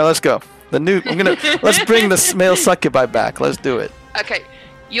you. All right, let's go. Let's bring the male succubi back. Let's do it. Okay,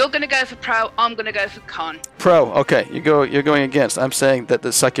 you're gonna go for pro. I'm gonna go for con. Pro. Okay, you're going against. I'm saying that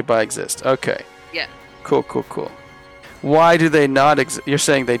the succubi exist. Okay. Yeah. Cool. Why do they not exist? You're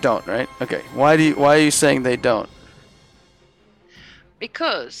saying they don't, right? Okay. Why are you saying they don't?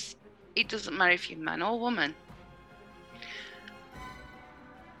 Because it doesn't matter if you're man or woman.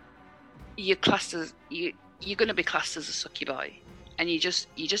 You're going to be classed as a succubi, and you're just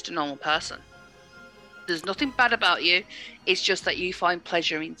a normal person. There's nothing bad about you. It's just that you find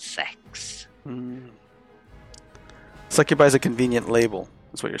pleasure in sex. Succubi is a convenient label.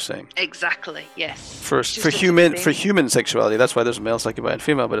 That's what you're saying. Exactly. Yes. For human sexuality, that's why there's male succubi and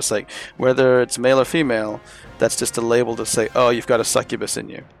female. But it's whether it's male or female, that's just a label to say, oh, you've got a succubus in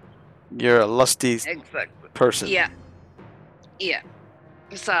you. You're a lusty person. Yeah.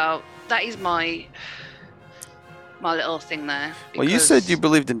 So that is my little thing there. Well, you said you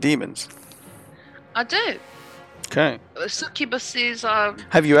believed in demons. I do. Okay. Succubuses are...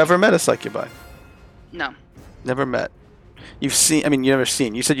 Have you ever met a succubi? No. Never met. You've seen... I mean, you never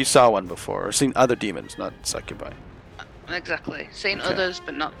seen. You said you saw one before, or seen other demons, not succubi. Exactly. Seen others,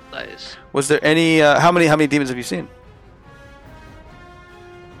 but not those. Was there any... How many demons have you seen?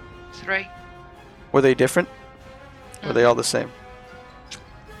 3. Were they different? Were they all the same?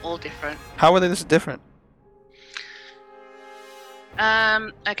 All different. How were they this different?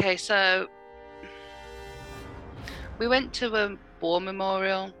 Okay, so we went to a war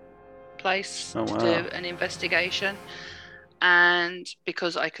memorial place to do an investigation, And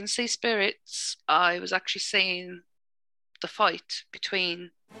because I can see spirits, I was actually seeing the fight between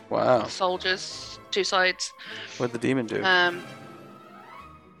Wow. the soldiers, two sides. What'd the demon do? Well,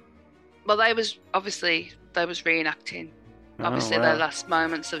 they was reenacting, obviously, their last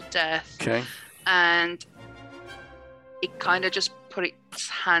moments of death. Okay. And it kind of just put its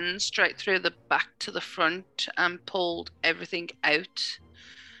hand straight through the back to the front and pulled everything out.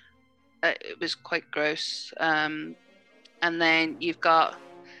 It was quite gross. And then you've got...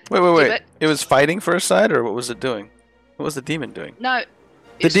 Wait. It was fighting for a side, or what was it doing? What was the demon doing? No.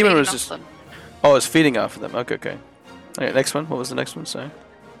 The demon was just... Them. Oh, it was feeding off of them. Okay. Okay, next one. What was the next one? Sorry.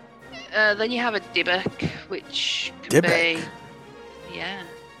 Then you have a Dybbuk, which can be... Yeah.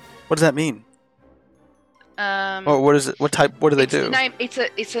 What does that mean? What is it? What type? What do they do?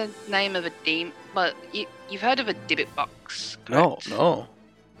 It's a name of a demon. But you've heard of a Dybbuk box? Correct? No.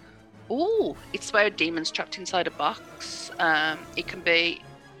 Ooh, it's where a demon's trapped inside a box. It can be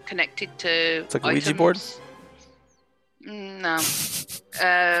connected to. It's like a Ouija board. No.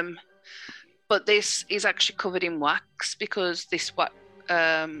 But this is actually covered in wax because this wax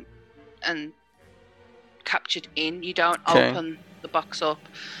and captured in. You don't open the box up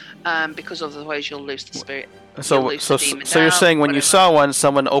because otherwise you'll lose the spirit. So you're saying when you saw one,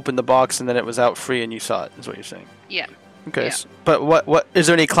 someone opened the box and then it was out free and you saw it. Is what you're saying? Yeah. Okay. Yeah. But what is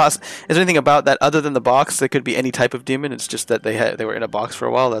there any class? Is there anything about that other than the box? That could be any type of demon. It's just that they were in a box for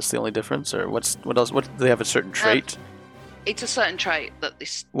a while. That's the only difference. Or what else? What do they have a certain trait? It's a certain trait that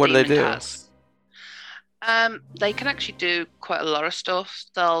this what demon do they do? has. They can actually do quite a lot of stuff.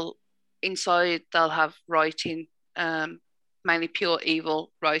 They'll have writing, mainly pure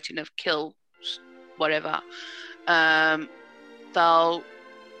evil writing of kill, whatever. They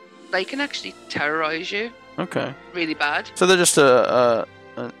can actually terrorize you. Okay. Really bad. So they're just a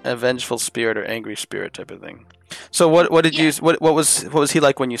vengeful spirit or angry spirit type of thing. So what did you what was he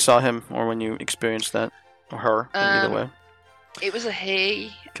like when you saw him or when you experienced that or her either way? It was a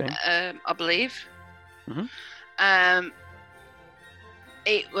he. Okay. I believe. Mm-hmm.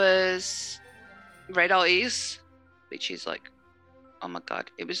 It was red eyes, which is like, oh my god!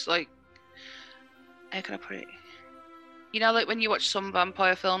 It was like, how can I put it? You know, like when you watch some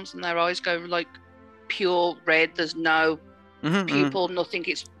vampire films and their eyes go like pure red. There's no pupil, nothing.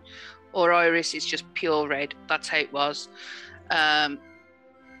 Or iris. It's just pure red. That's how it was.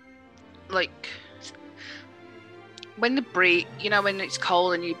 Like when when it's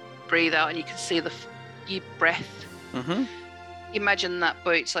cold and you breathe out and you can see your breath. Mm-hmm. Imagine that,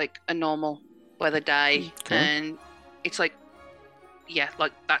 but it's like a normal weather day, and it's like,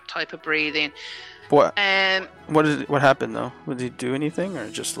 like that type of breathing. What happened though? Did he do anything, or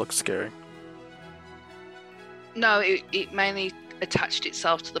it just looked scary? No, it mainly attached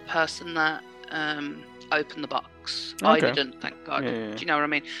itself to the person that opened the box. Okay. I didn't, thank God. Yeah. Do you know what I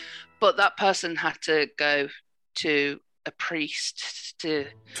mean? But that person had to go to a priest to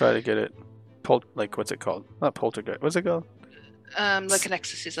try to get it. What's it called? Not poltergeist. What's it called? Like an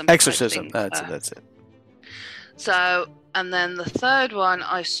exorcism. Exorcism. That's it. So, and then the third one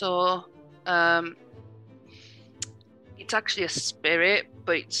I saw, it's actually a spirit,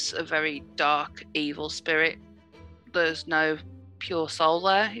 but it's a very dark, evil spirit. There's no pure soul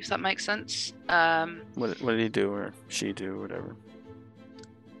there, if that makes sense. What did he do, or she do, or whatever?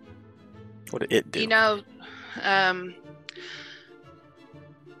 What did it do? You know,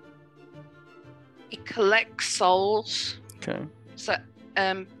 it collects souls. Okay. So,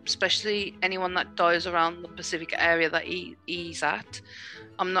 especially anyone that dies around the Pacific area that he's at.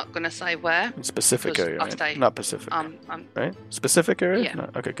 I'm not going to say where. Specific area, right? Not Pacific. Right? Specific area? Yeah. No.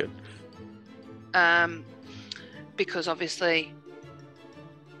 Okay, good. Because obviously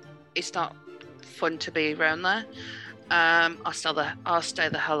it's not fun to be around there. I'll stay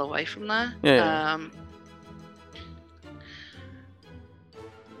the hell away from there. Yeah.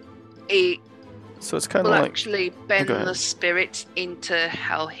 So it's kind of like actually bend the spirits into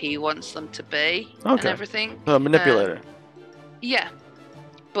how he wants them to be and everything. A manipulator. Yeah,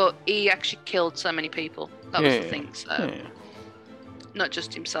 but he actually killed so many people. That was the thing. So not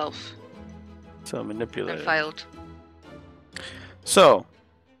just himself. So manipulator. And failed. So,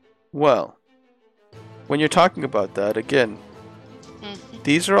 well, when you're talking about that again,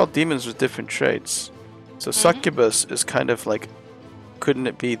 these are all demons with different traits. So Succubus is kind of like. Couldn't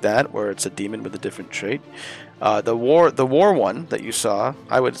it be that, where it's a demon with a different trait? The war one that you saw,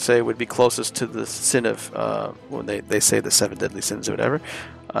 I would say would be closest to the sin of when they say the 7 deadly sins or whatever,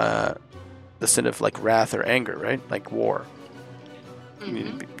 the sin of like wrath or anger, right? Like war. You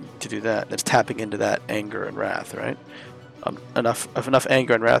need to do that. That's tapping into that anger and wrath, right? enough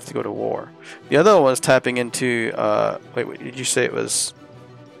anger and wrath to go to war. The other one was tapping into. Wait, did you say it was?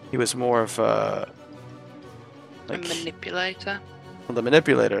 He was more of a manipulator. Well, the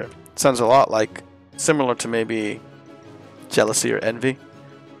manipulator sounds a lot like similar to maybe jealousy or envy.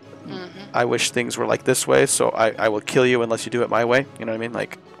 Mm-hmm. I wish things were like this way, so I will kill you unless you do it my way. You know what I mean?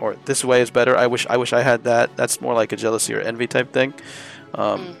 Like, or this way is better. I wish I had that. That's more like a jealousy or envy type thing.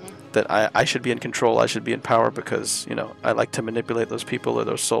 That I should be in control, I should be in power because, I like to manipulate those people or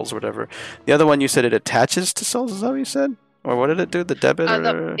those souls or whatever. The other one you said it attaches to souls, is that what you said? Or what did it do? The debit?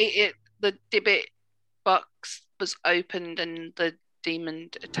 The debit box was opened and the demon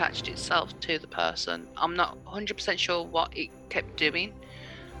attached itself to the person. I'm not 100% sure what it kept doing,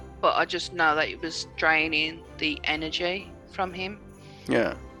 but I just know that it was draining the energy from him.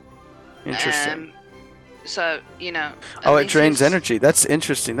 Yeah. Interesting. So, it drains energy. That's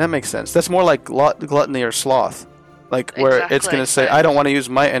interesting. That makes sense. That's more like gluttony or sloth. Like, where exactly. It's going to say, I don't want to use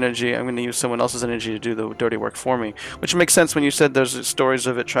my energy. I'm going to use someone else's energy to do the dirty work for me. Which makes sense when you said there's stories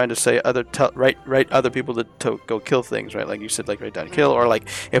of it trying to say write other people to go kill things, right? Like you said, like write down kill. Or like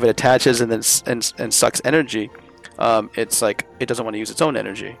if it attaches and then and sucks energy, it's like it doesn't want to use its own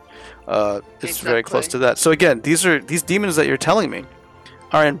energy. It's exactly. Very close to that. So again, these demons that you're telling me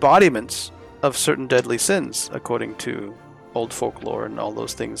are embodiments of certain deadly sins, according to old folklore and all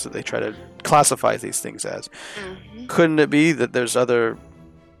those things that they try to classify these things as. Mm-hmm. Couldn't it be that there's other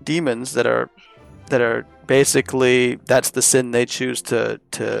demons that are basically that's the sin they choose to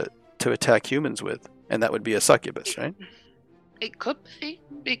attack humans with, and that would be a succubus, right? It could be.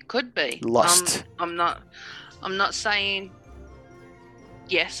 It could be. Lust. I'm not saying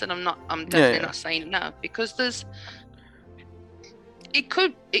yes, and I'm definitely not saying no, because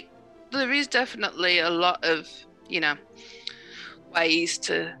there is definitely a lot of, ways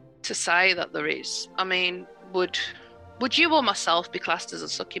to say that there is. I mean, would you or myself be classed as a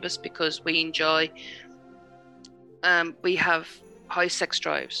succubus because we enjoy, we have high sex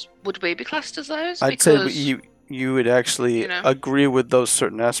drives? Would we be classed as those? I'd say you would actually agree with those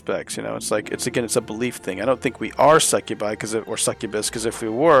certain aspects. It's like it's a belief thing. I don't think we are succubi or succubus, because if we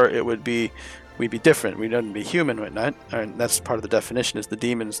were, we'd be different. We wouldn't be human, right? Not, and that's part of the definition, is the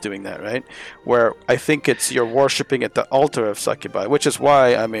demons doing that, right? Where I think it's you're worshiping at the altar of succubi, which is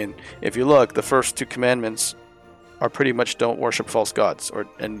why, I mean, if you look, the first 2 commandments are pretty much don't worship false gods.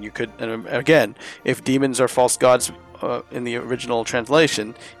 And again, if demons are false gods in the original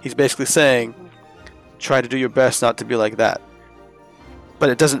translation, he's basically saying, try to do your best not to be like that. But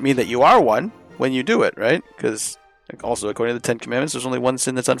it doesn't mean that you are one when you do it, right? Because also, according to the 10 Commandments, there's only one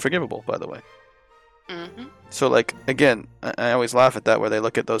sin that's unforgivable, by the way. Mm-hmm. So, like, again, I always laugh at that, where they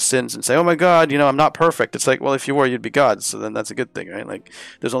look at those sins and say, oh my God, I'm not perfect. It's like, well, if you were, you'd be God, so then that's a good thing, right? Like,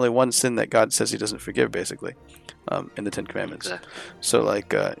 there's only one sin that God says he doesn't forgive, basically, in the 10 Commandments. Exactly. So,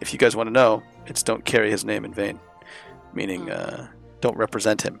 like, if you guys want to know, it's don't carry his name in vain, meaning don't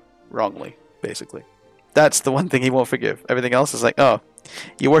represent him wrongly, basically. That's the one thing he won't forgive. Everything else is like, oh,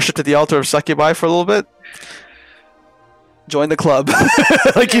 you worshipped at the altar of succubi for a little bit? Join the club.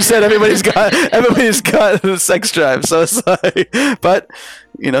 Like you said, everybody's got the sex drive. So it's like, but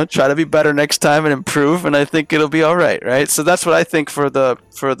try to be better next time and improve, and I think it'll be all right? So that's what I think for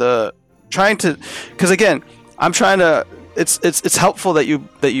the trying to, because again, I'm trying to. It's helpful that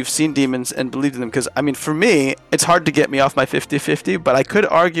you've seen demons and believed in them, because I mean, for me, it's hard to get me off my 50-50, but I could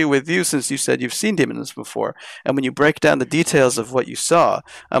argue with you, since you said you've seen demons before, and when you break down the details of what you saw,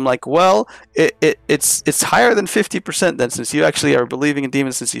 I'm like, well, it's higher than 50% then, since you actually are believing in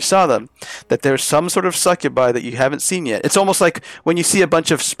demons since you saw them, that there's some sort of succubi that you haven't seen yet. It's almost like when you see a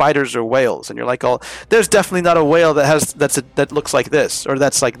bunch of spiders or whales, and you're like, oh, there's definitely not a whale that looks like this, or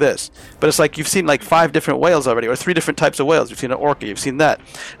that's like this, but it's like you've seen like 5 different whales already, or 3 different types of whales. You've seen an orca, you've seen that.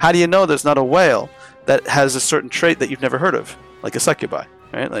 How do you know there's not a whale that has a certain trait that you've never heard of, like a succubi,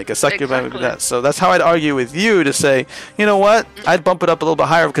 right? Like a succubi would be that. So that's how I'd argue with you to say, you know what, I'd bump it up a little bit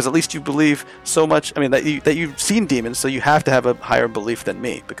higher, because at least you believe so much. I mean, that you've seen demons, so you have to have a higher belief than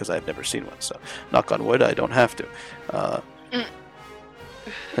me, because I've never seen one. So knock on wood, I don't have to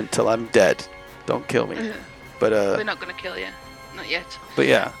until I'm dead. Don't kill me. But we're not going to kill you, not yet. But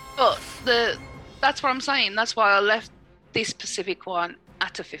yeah. But that's what I'm saying. That's why I left this specific one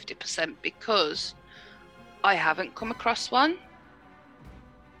at a 50%, because I haven't come across one.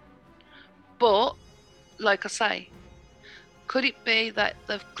 But, like I say, could it be that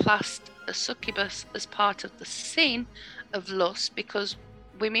they've classed a succubus as part of the sin of lust, because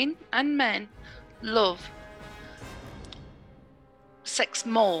women and men love sex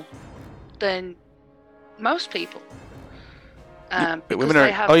more than most people? Women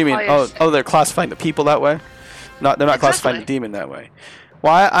are. Oh, you mean? They're classifying the people that way. They're not classifying the demon that way.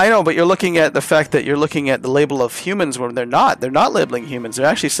 Well, I know, but you're looking at the fact that you're looking at the label of humans when they're not. They're not labeling humans. They're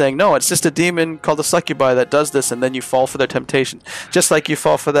actually saying, no, it's just a demon called a succubi that does this, and then you fall for their temptation. Just like you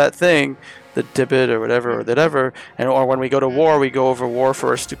fall for that thing, the Dibbit or whatever, or when we go to war, we go over war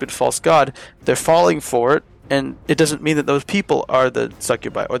for a stupid false god. They're falling for it, and it doesn't mean that those people are the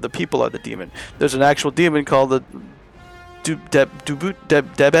succubi or the people are the demon. There's an actual demon called the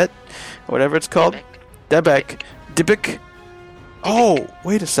Debet, whatever it's called. Dybbuk. Oh,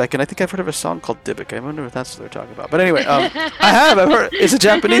 wait a second. I think I've heard of a song called Dybbuk. I wonder if that's what they're talking about. But anyway, I've heard. It's a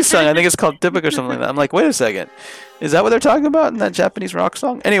Japanese song. I think it's called Dybbuk or something like that. I'm like, wait a second. Is that what they're talking about in that Japanese rock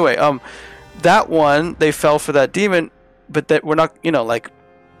song? Anyway, that one, they fell for that demon, but that we're not,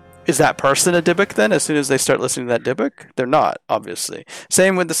 is that person a Dybbuk then? As soon as they start listening to that Dybbuk? They're not, obviously.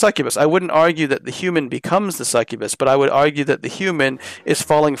 Same with the succubus. I wouldn't argue that the human becomes the succubus, but I would argue that the human is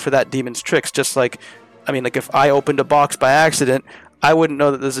falling for that demon's tricks, just like if I opened a box by accident, I wouldn't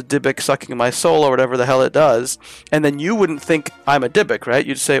know that there's a Dybbuk sucking my soul or whatever the hell it does, and then you wouldn't think I'm a Dybbuk, right?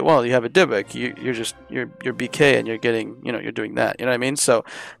 You'd say, well, you have a Dybbuk, you're BK and you're getting, you're doing that, you know what I mean? So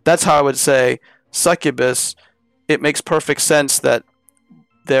that's how I would say succubus. It makes perfect sense that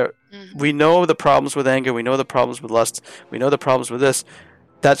we know the problems with anger, we know the problems with lust, we know the problems with this.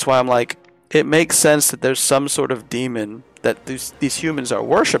 That's why I'm like, it makes sense that there's some sort of demon that these humans are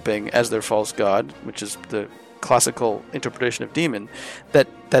worshipping as their false god, which is the classical interpretation of demon, that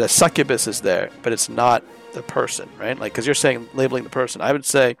a succubus is there, but it's not the person, right? Because you're saying labeling the person. I would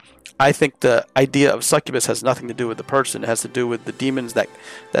say, I think the idea of succubus has nothing to do with the person. It has to do with the demons that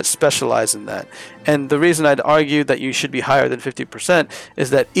specialize in that. And the reason I'd argue that you should be higher than 50% is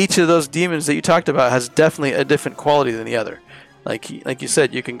that each of those demons that you talked about has definitely a different quality than the other. Like you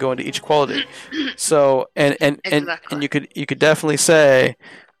said, you can go into each quality. So exactly. and you could definitely say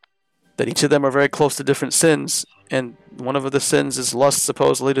that each of them are very close to different sins, and one of the sins is lust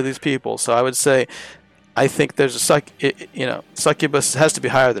supposedly to these people. So I would say, I think there's a succubus has to be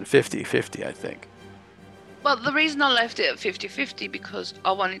higher than 50-50, I think. Well, the reason I left it at 50-50 because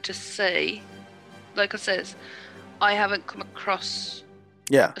I wanted to say, like I says, I haven't come across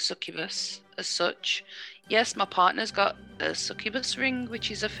a succubus as such. Yes, my partner's got a succubus ring, which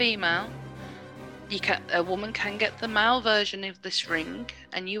is a female. A woman can get the male version of this ring,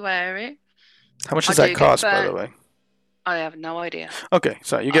 and you wear it. How much does that cost, by the way? I have no idea. Okay,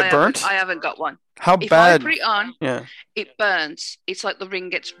 so you get burnt? I haven't got one. How bad? If I put it on, it burns. It's like the ring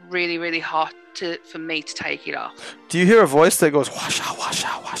gets really, really hot for me to take it off. Do you hear a voice that goes, washa, washa,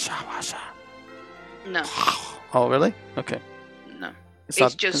 washa, washa? No. Oh, really? Okay. No.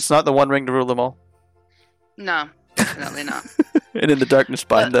 It's not the one ring to rule them all? No, definitely not. And in the darkness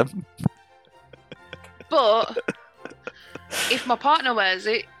bind them. But if my partner wears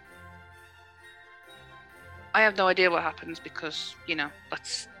it, I have no idea what happens because,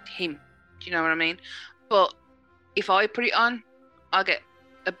 that's him. Do you know what I mean? But if I put it on, I get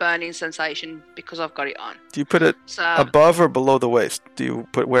a burning sensation because I've got it on. Do you put it above or below the waist? Do you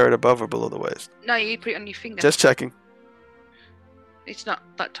wear it above or below the waist? No, you put it on your finger. Just checking. It's not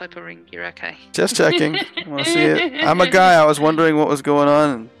that type of ring. You're okay. Just checking. Want to see it? I'm a guy. I was wondering what was going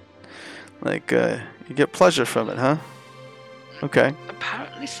on. You get pleasure from it, huh? Okay.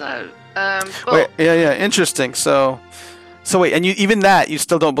 Apparently so. Wait, yeah, interesting. So wait, and you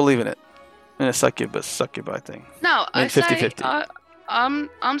still don't believe in it, in a succubi thing? No, I 50-50.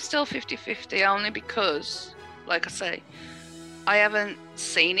 I'm still 50-50 only because, like I say, I haven't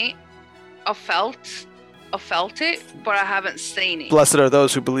seen it. I've felt it, but I haven't seen it. Blessed are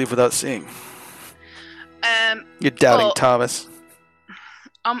those who believe without seeing. You're doubting Thomas.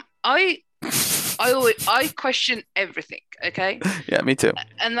 I question everything. Okay. Yeah, me too.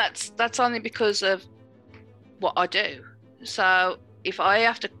 And that's only because of what I do. So if I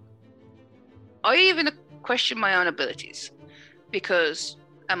have to, I even question my own abilities because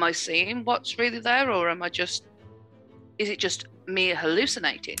am I seeing what's really there, or is it just me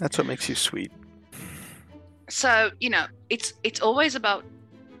hallucinating? That's what makes you sweet. So, it's always about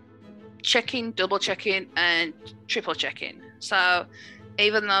checking, double checking, and triple checking. So,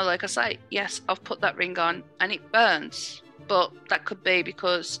 even though, like I say, yes, I've put that ring on and it burns, but that could be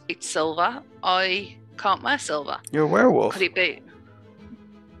because it's silver. I can't wear silver. You're a werewolf. Could it be?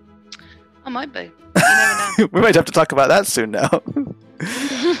 I might be. You never know. We might have to talk about that soon now. Oh,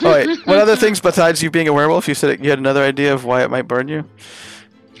 wait, what other things besides you being a werewolf? You said you had another idea of why it might burn you?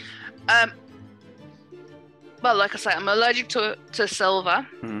 Well, like I say, I'm allergic to silver.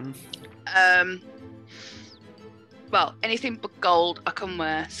 Mm-hmm. Well, anything but gold I can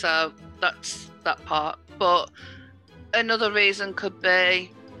wear, so that's that part. But another reason could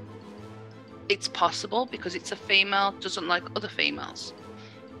be it's possible because it's a female, doesn't like other females.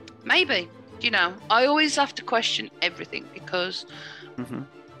 Maybe, I always have to question everything because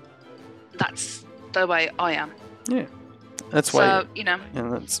that's the way I am. Yeah, that's why.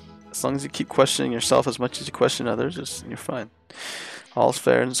 And that's, as long as you keep questioning yourself as much as you question others, you're fine. All's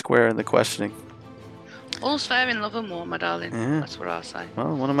fair and square in the questioning. All's fair in love and war, my darling. Yeah. That's what I say.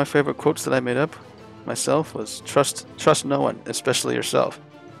 Well, one of my favorite quotes that I made up myself was trust no one, especially yourself.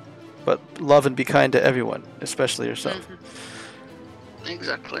 But love and be kind to everyone, especially yourself.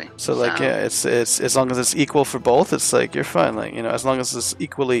 Exactly. So it's as long as it's equal for both, it's like you're fine. Like, as long as it's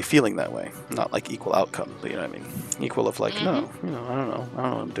equally feeling that way, not like equal outcome, but you know what I mean. Equal of like, no, I don't know what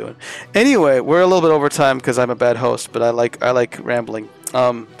I'm doing. Anyway, we're a little bit over time because I'm a bad host, but I like rambling.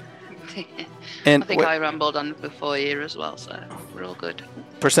 And I think I rambled on before here as well, so we're all good.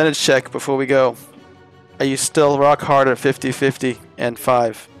 Percentage check before we go. Are you still rock hard at 50-50 and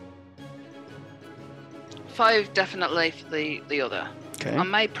 5? 5 definitely for the other. Okay. I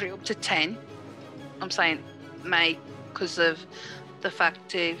may put it up to 10. I'm saying may because of the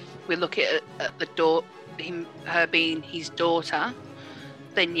fact if we look at the her being his daughter,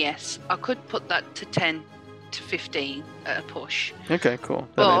 then yes, I could put that to 10 to 15 at a push. Okay, cool.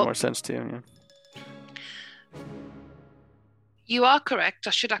 That made more sense to you. Yeah. You are correct.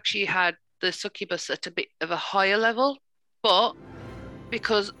 I should actually had the succubus at a bit of a higher level, but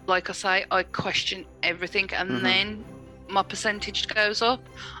because, like I say, I question everything and then my percentage goes up,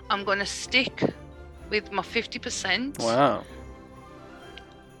 I'm going to stick with my 50%. Wow.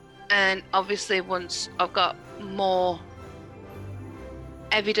 And obviously once I've got more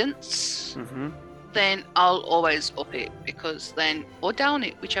evidence, then I'll always up it or down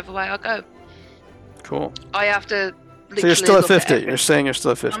it, whichever way I go. Cool. I have to So you're still at 50. You're saying you're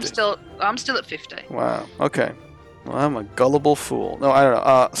still at 50. I'm still at 50. Wow. Okay. Well, I'm a gullible fool. No, I don't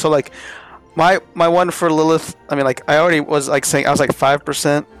know. So like my one for Lilith, I mean, like I already was like saying I was like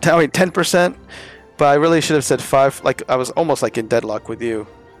 5%, 10%, but I really should have said 5. Like I was almost like in deadlock with you.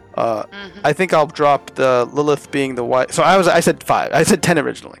 I think I'll drop the Lilith being the wife. So I said 5. I said 10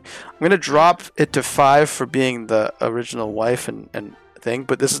 originally. I'm going to drop it to 5 for being the original wife and thing,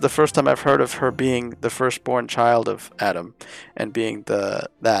 but this is the first time I've heard of her being the firstborn child of Adam and being the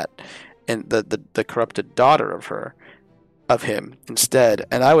corrupted daughter of him instead,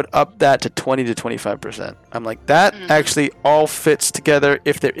 and I would up that to 20 to 25%. I'm like, that actually all fits together.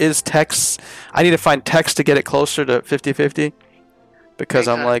 If there is text, I need to find text to get it closer to 50-50 because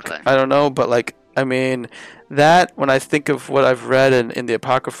exactly. I'm like, I don't know, but like, I mean, that when I think of what I've read in the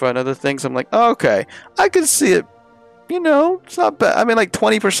Apocrypha and other things, I'm like, oh, okay, I can see it. It's not bad. I mean, like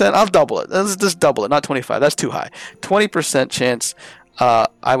 20%, I'll double it. Let's just double it, not 25. That's too high. 20% chance.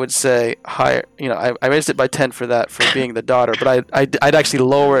 I would say higher. I raised it by 10 for that, for being the daughter, but I'd actually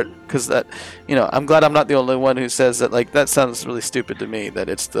lower it because that, I'm glad I'm not the only one who says that. Like, that sounds really stupid to me that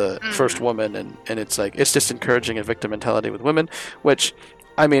it's the first woman, and it's like, it's just encouraging a victim mentality with women, which,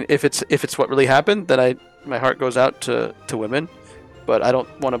 I mean, if it's what really happened, then my heart goes out to women, but I don't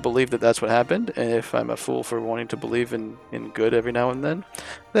want to believe that that's what happened. And if I'm a fool for wanting to believe in good every now and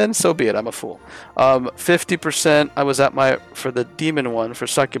then so be it. I'm a fool. 50% I was at for the demon one, for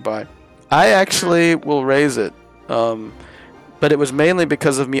Succubi. I actually will raise it. But it was mainly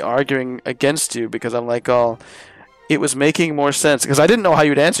because of me arguing against you, because I'm like, it was making more sense. Because I didn't know how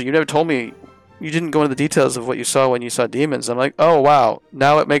you'd answer. You never told me. You didn't go into the details of what you saw when you saw demons. I'm like, oh, wow.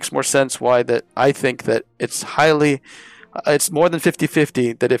 Now it makes more sense why that I think that it's more than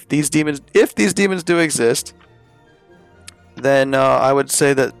 50-50 that if these demons do exist, then I would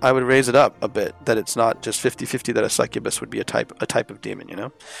say that I would raise it up a bit, that it's not just 50-50 that a succubus would be a type of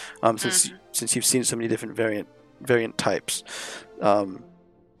demon, since you've seen so many different variant types. And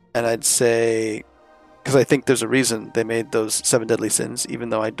I'd say, because I think there's a reason they made those 7 deadly sins, even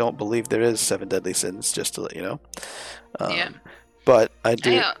though I don't believe there is 7 deadly sins, just to let you know. Yeah. But I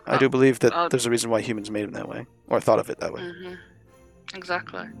do believe that there's a reason why humans made them that way, or thought of it that way.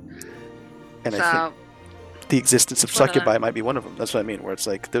 Exactly. And I think the existence of Succubi might be one of them. That's what I mean, where it's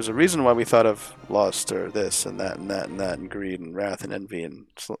like, there's a reason why we thought of lust, or this, and that, and that, and that, and greed, and wrath, and envy, and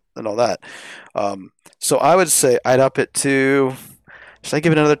all that. So I would say I'd up it to... Should I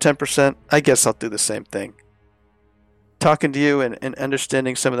give it another 10%? I guess I'll do the same thing. Talking to you and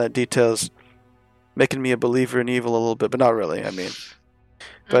understanding some of that details, making me a believer in evil a little bit, but not really, I mean.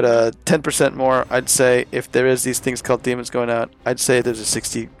 But 10% more, I'd say, if there is these things called demons going out, I'd say there's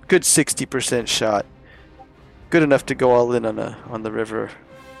a good 60% shot. Good enough to go all in on the river,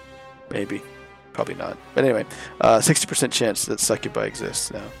 maybe. Probably not. But anyway, 60% chance that Succubi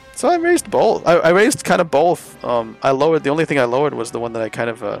exists now. So I raised both. I raised kind of both. The only thing I lowered was the one that I kind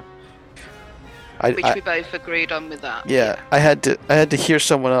of Which we both agreed on with that. Yeah, I had to hear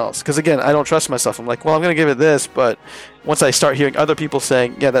someone else, because again, I don't trust myself. I'm like, well, I'm gonna give it this, but once I start hearing other people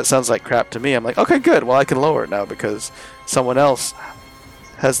saying, yeah, that sounds like crap to me, I'm like, okay, good. Well, I can lower it now because someone else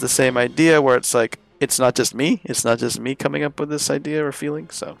has the same idea. Where it's like, it's not just me. It's not just me coming up with this idea or feeling.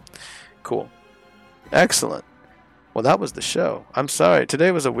 So, cool, excellent. Well, that was the show. I'm sorry,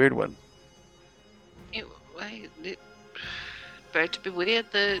 today was a weird one. It better to be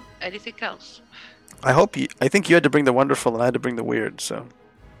weird than anything else. I think you had to bring the wonderful and I had to bring the weird, so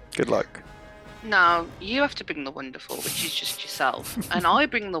good luck. No, you have to bring the wonderful, which is just yourself. And I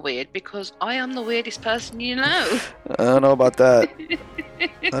bring the weird because I am the weirdest person you know. I don't know about that.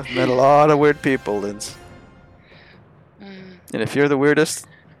 I've met a lot of weird people, Linz. And if you're the weirdest,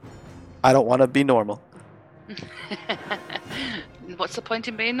 I don't want to be normal. What's the point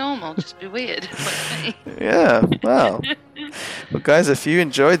in being normal? Just be weird. Yeah, wow. Well, guys, if you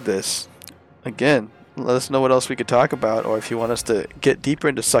enjoyed this, again, let us know what else we could talk about, or if you want us to get deeper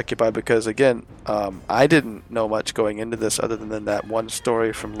into Succubi, because again, I didn't know much going into this other than that one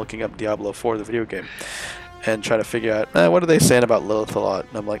story from looking up Diablo 4, the video game, and trying to figure out, what are they saying about Lilith a lot?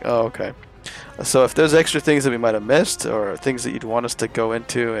 And I'm like, oh, okay. So if there's extra things that we might have missed, or things that you'd want us to go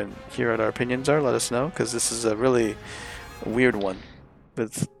into and hear what our opinions are, let us know, because this is a really weird one.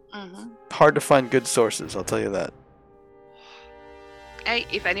 It's hard to find good sources, I'll tell you that. Hey,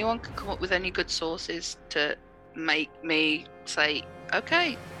 if anyone can come up with any good sources to make me say,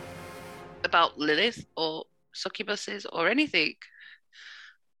 okay, about Lilith or succubuses or anything,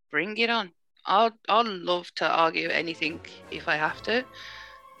 bring it on. I'll love to argue anything if I have to.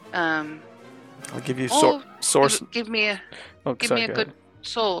 I'll give you source. Give me a good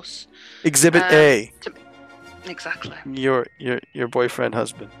source. Exhibit A. Exactly. Your boyfriend,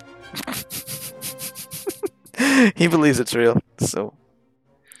 husband. He believes it's real, so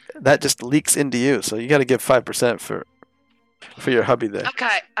that just leaks into you. So you got to give 5% for your hubby there.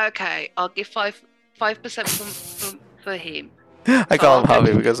 Okay. I'll give 5% for him. I call him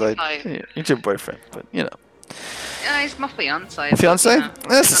hubby because it's your boyfriend, but you know. Yeah, he's my fiance. Fiance? You know,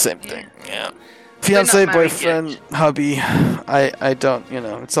 that's the same thing. Yeah. Fiance, boyfriend, hubby. I don't.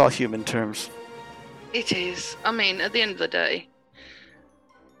 It's all human terms. It is. I mean, at the end of the day,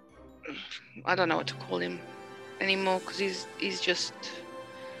 I don't know what to call him anymore because he's just.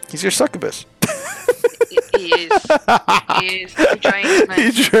 He's your succubus. He is. He drains me.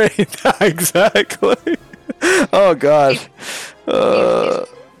 He drains. Exactly. Oh God.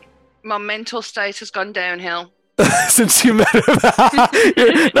 My mental state has gone downhill. Since you met him.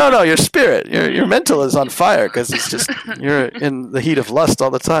 No, your spirit. Your mental is on fire because it's just you're in the heat of lust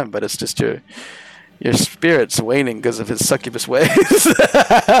all the time, but it's just your spirit's waning because of his succubus ways.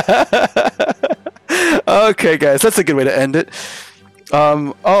 Okay, guys, that's a good way to end it.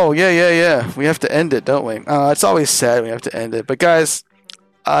 Oh, yeah. We have to end it, don't we? It's always sad we have to end it. But guys,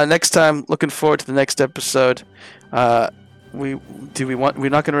 next time, looking forward to the next episode. We're not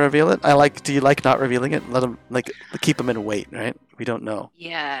going to reveal it? Do you like not revealing it? Let them, keep them in wait, right? We don't know.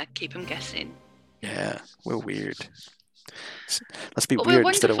 Yeah, keep them guessing. Yeah, we're weird. Let's be weird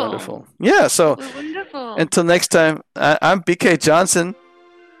instead of wonderful. Yeah, so we're wonderful. Until next time, I'm BK Johnson.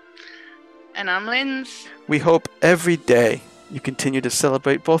 And I'm Linz. We hope every day you continue to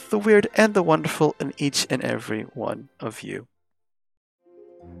celebrate both the weird and the wonderful in each and every one of you.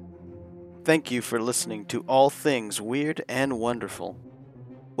 Thank you for listening to All Things Weird and Wonderful.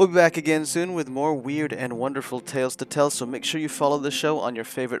 We'll be back again soon with more weird and wonderful tales to tell, so make sure you follow the show on your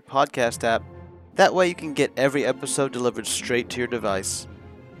favorite podcast app. That way you can get every episode delivered straight to your device.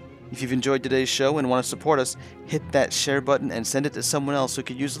 If you've enjoyed today's show and want to support us, hit that share button and send it to someone else who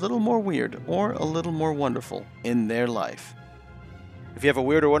could use a little more weird or a little more wonderful in their life. If you have a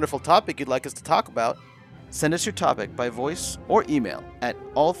weird or wonderful topic you'd like us to talk about, send us your topic by voice or email at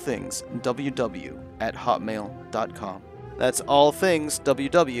allthingsww@hotmail.com. That's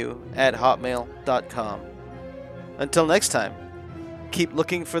allthingsww@hotmail.com. Until next time, keep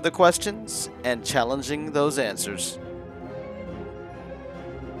looking for the questions and challenging those answers.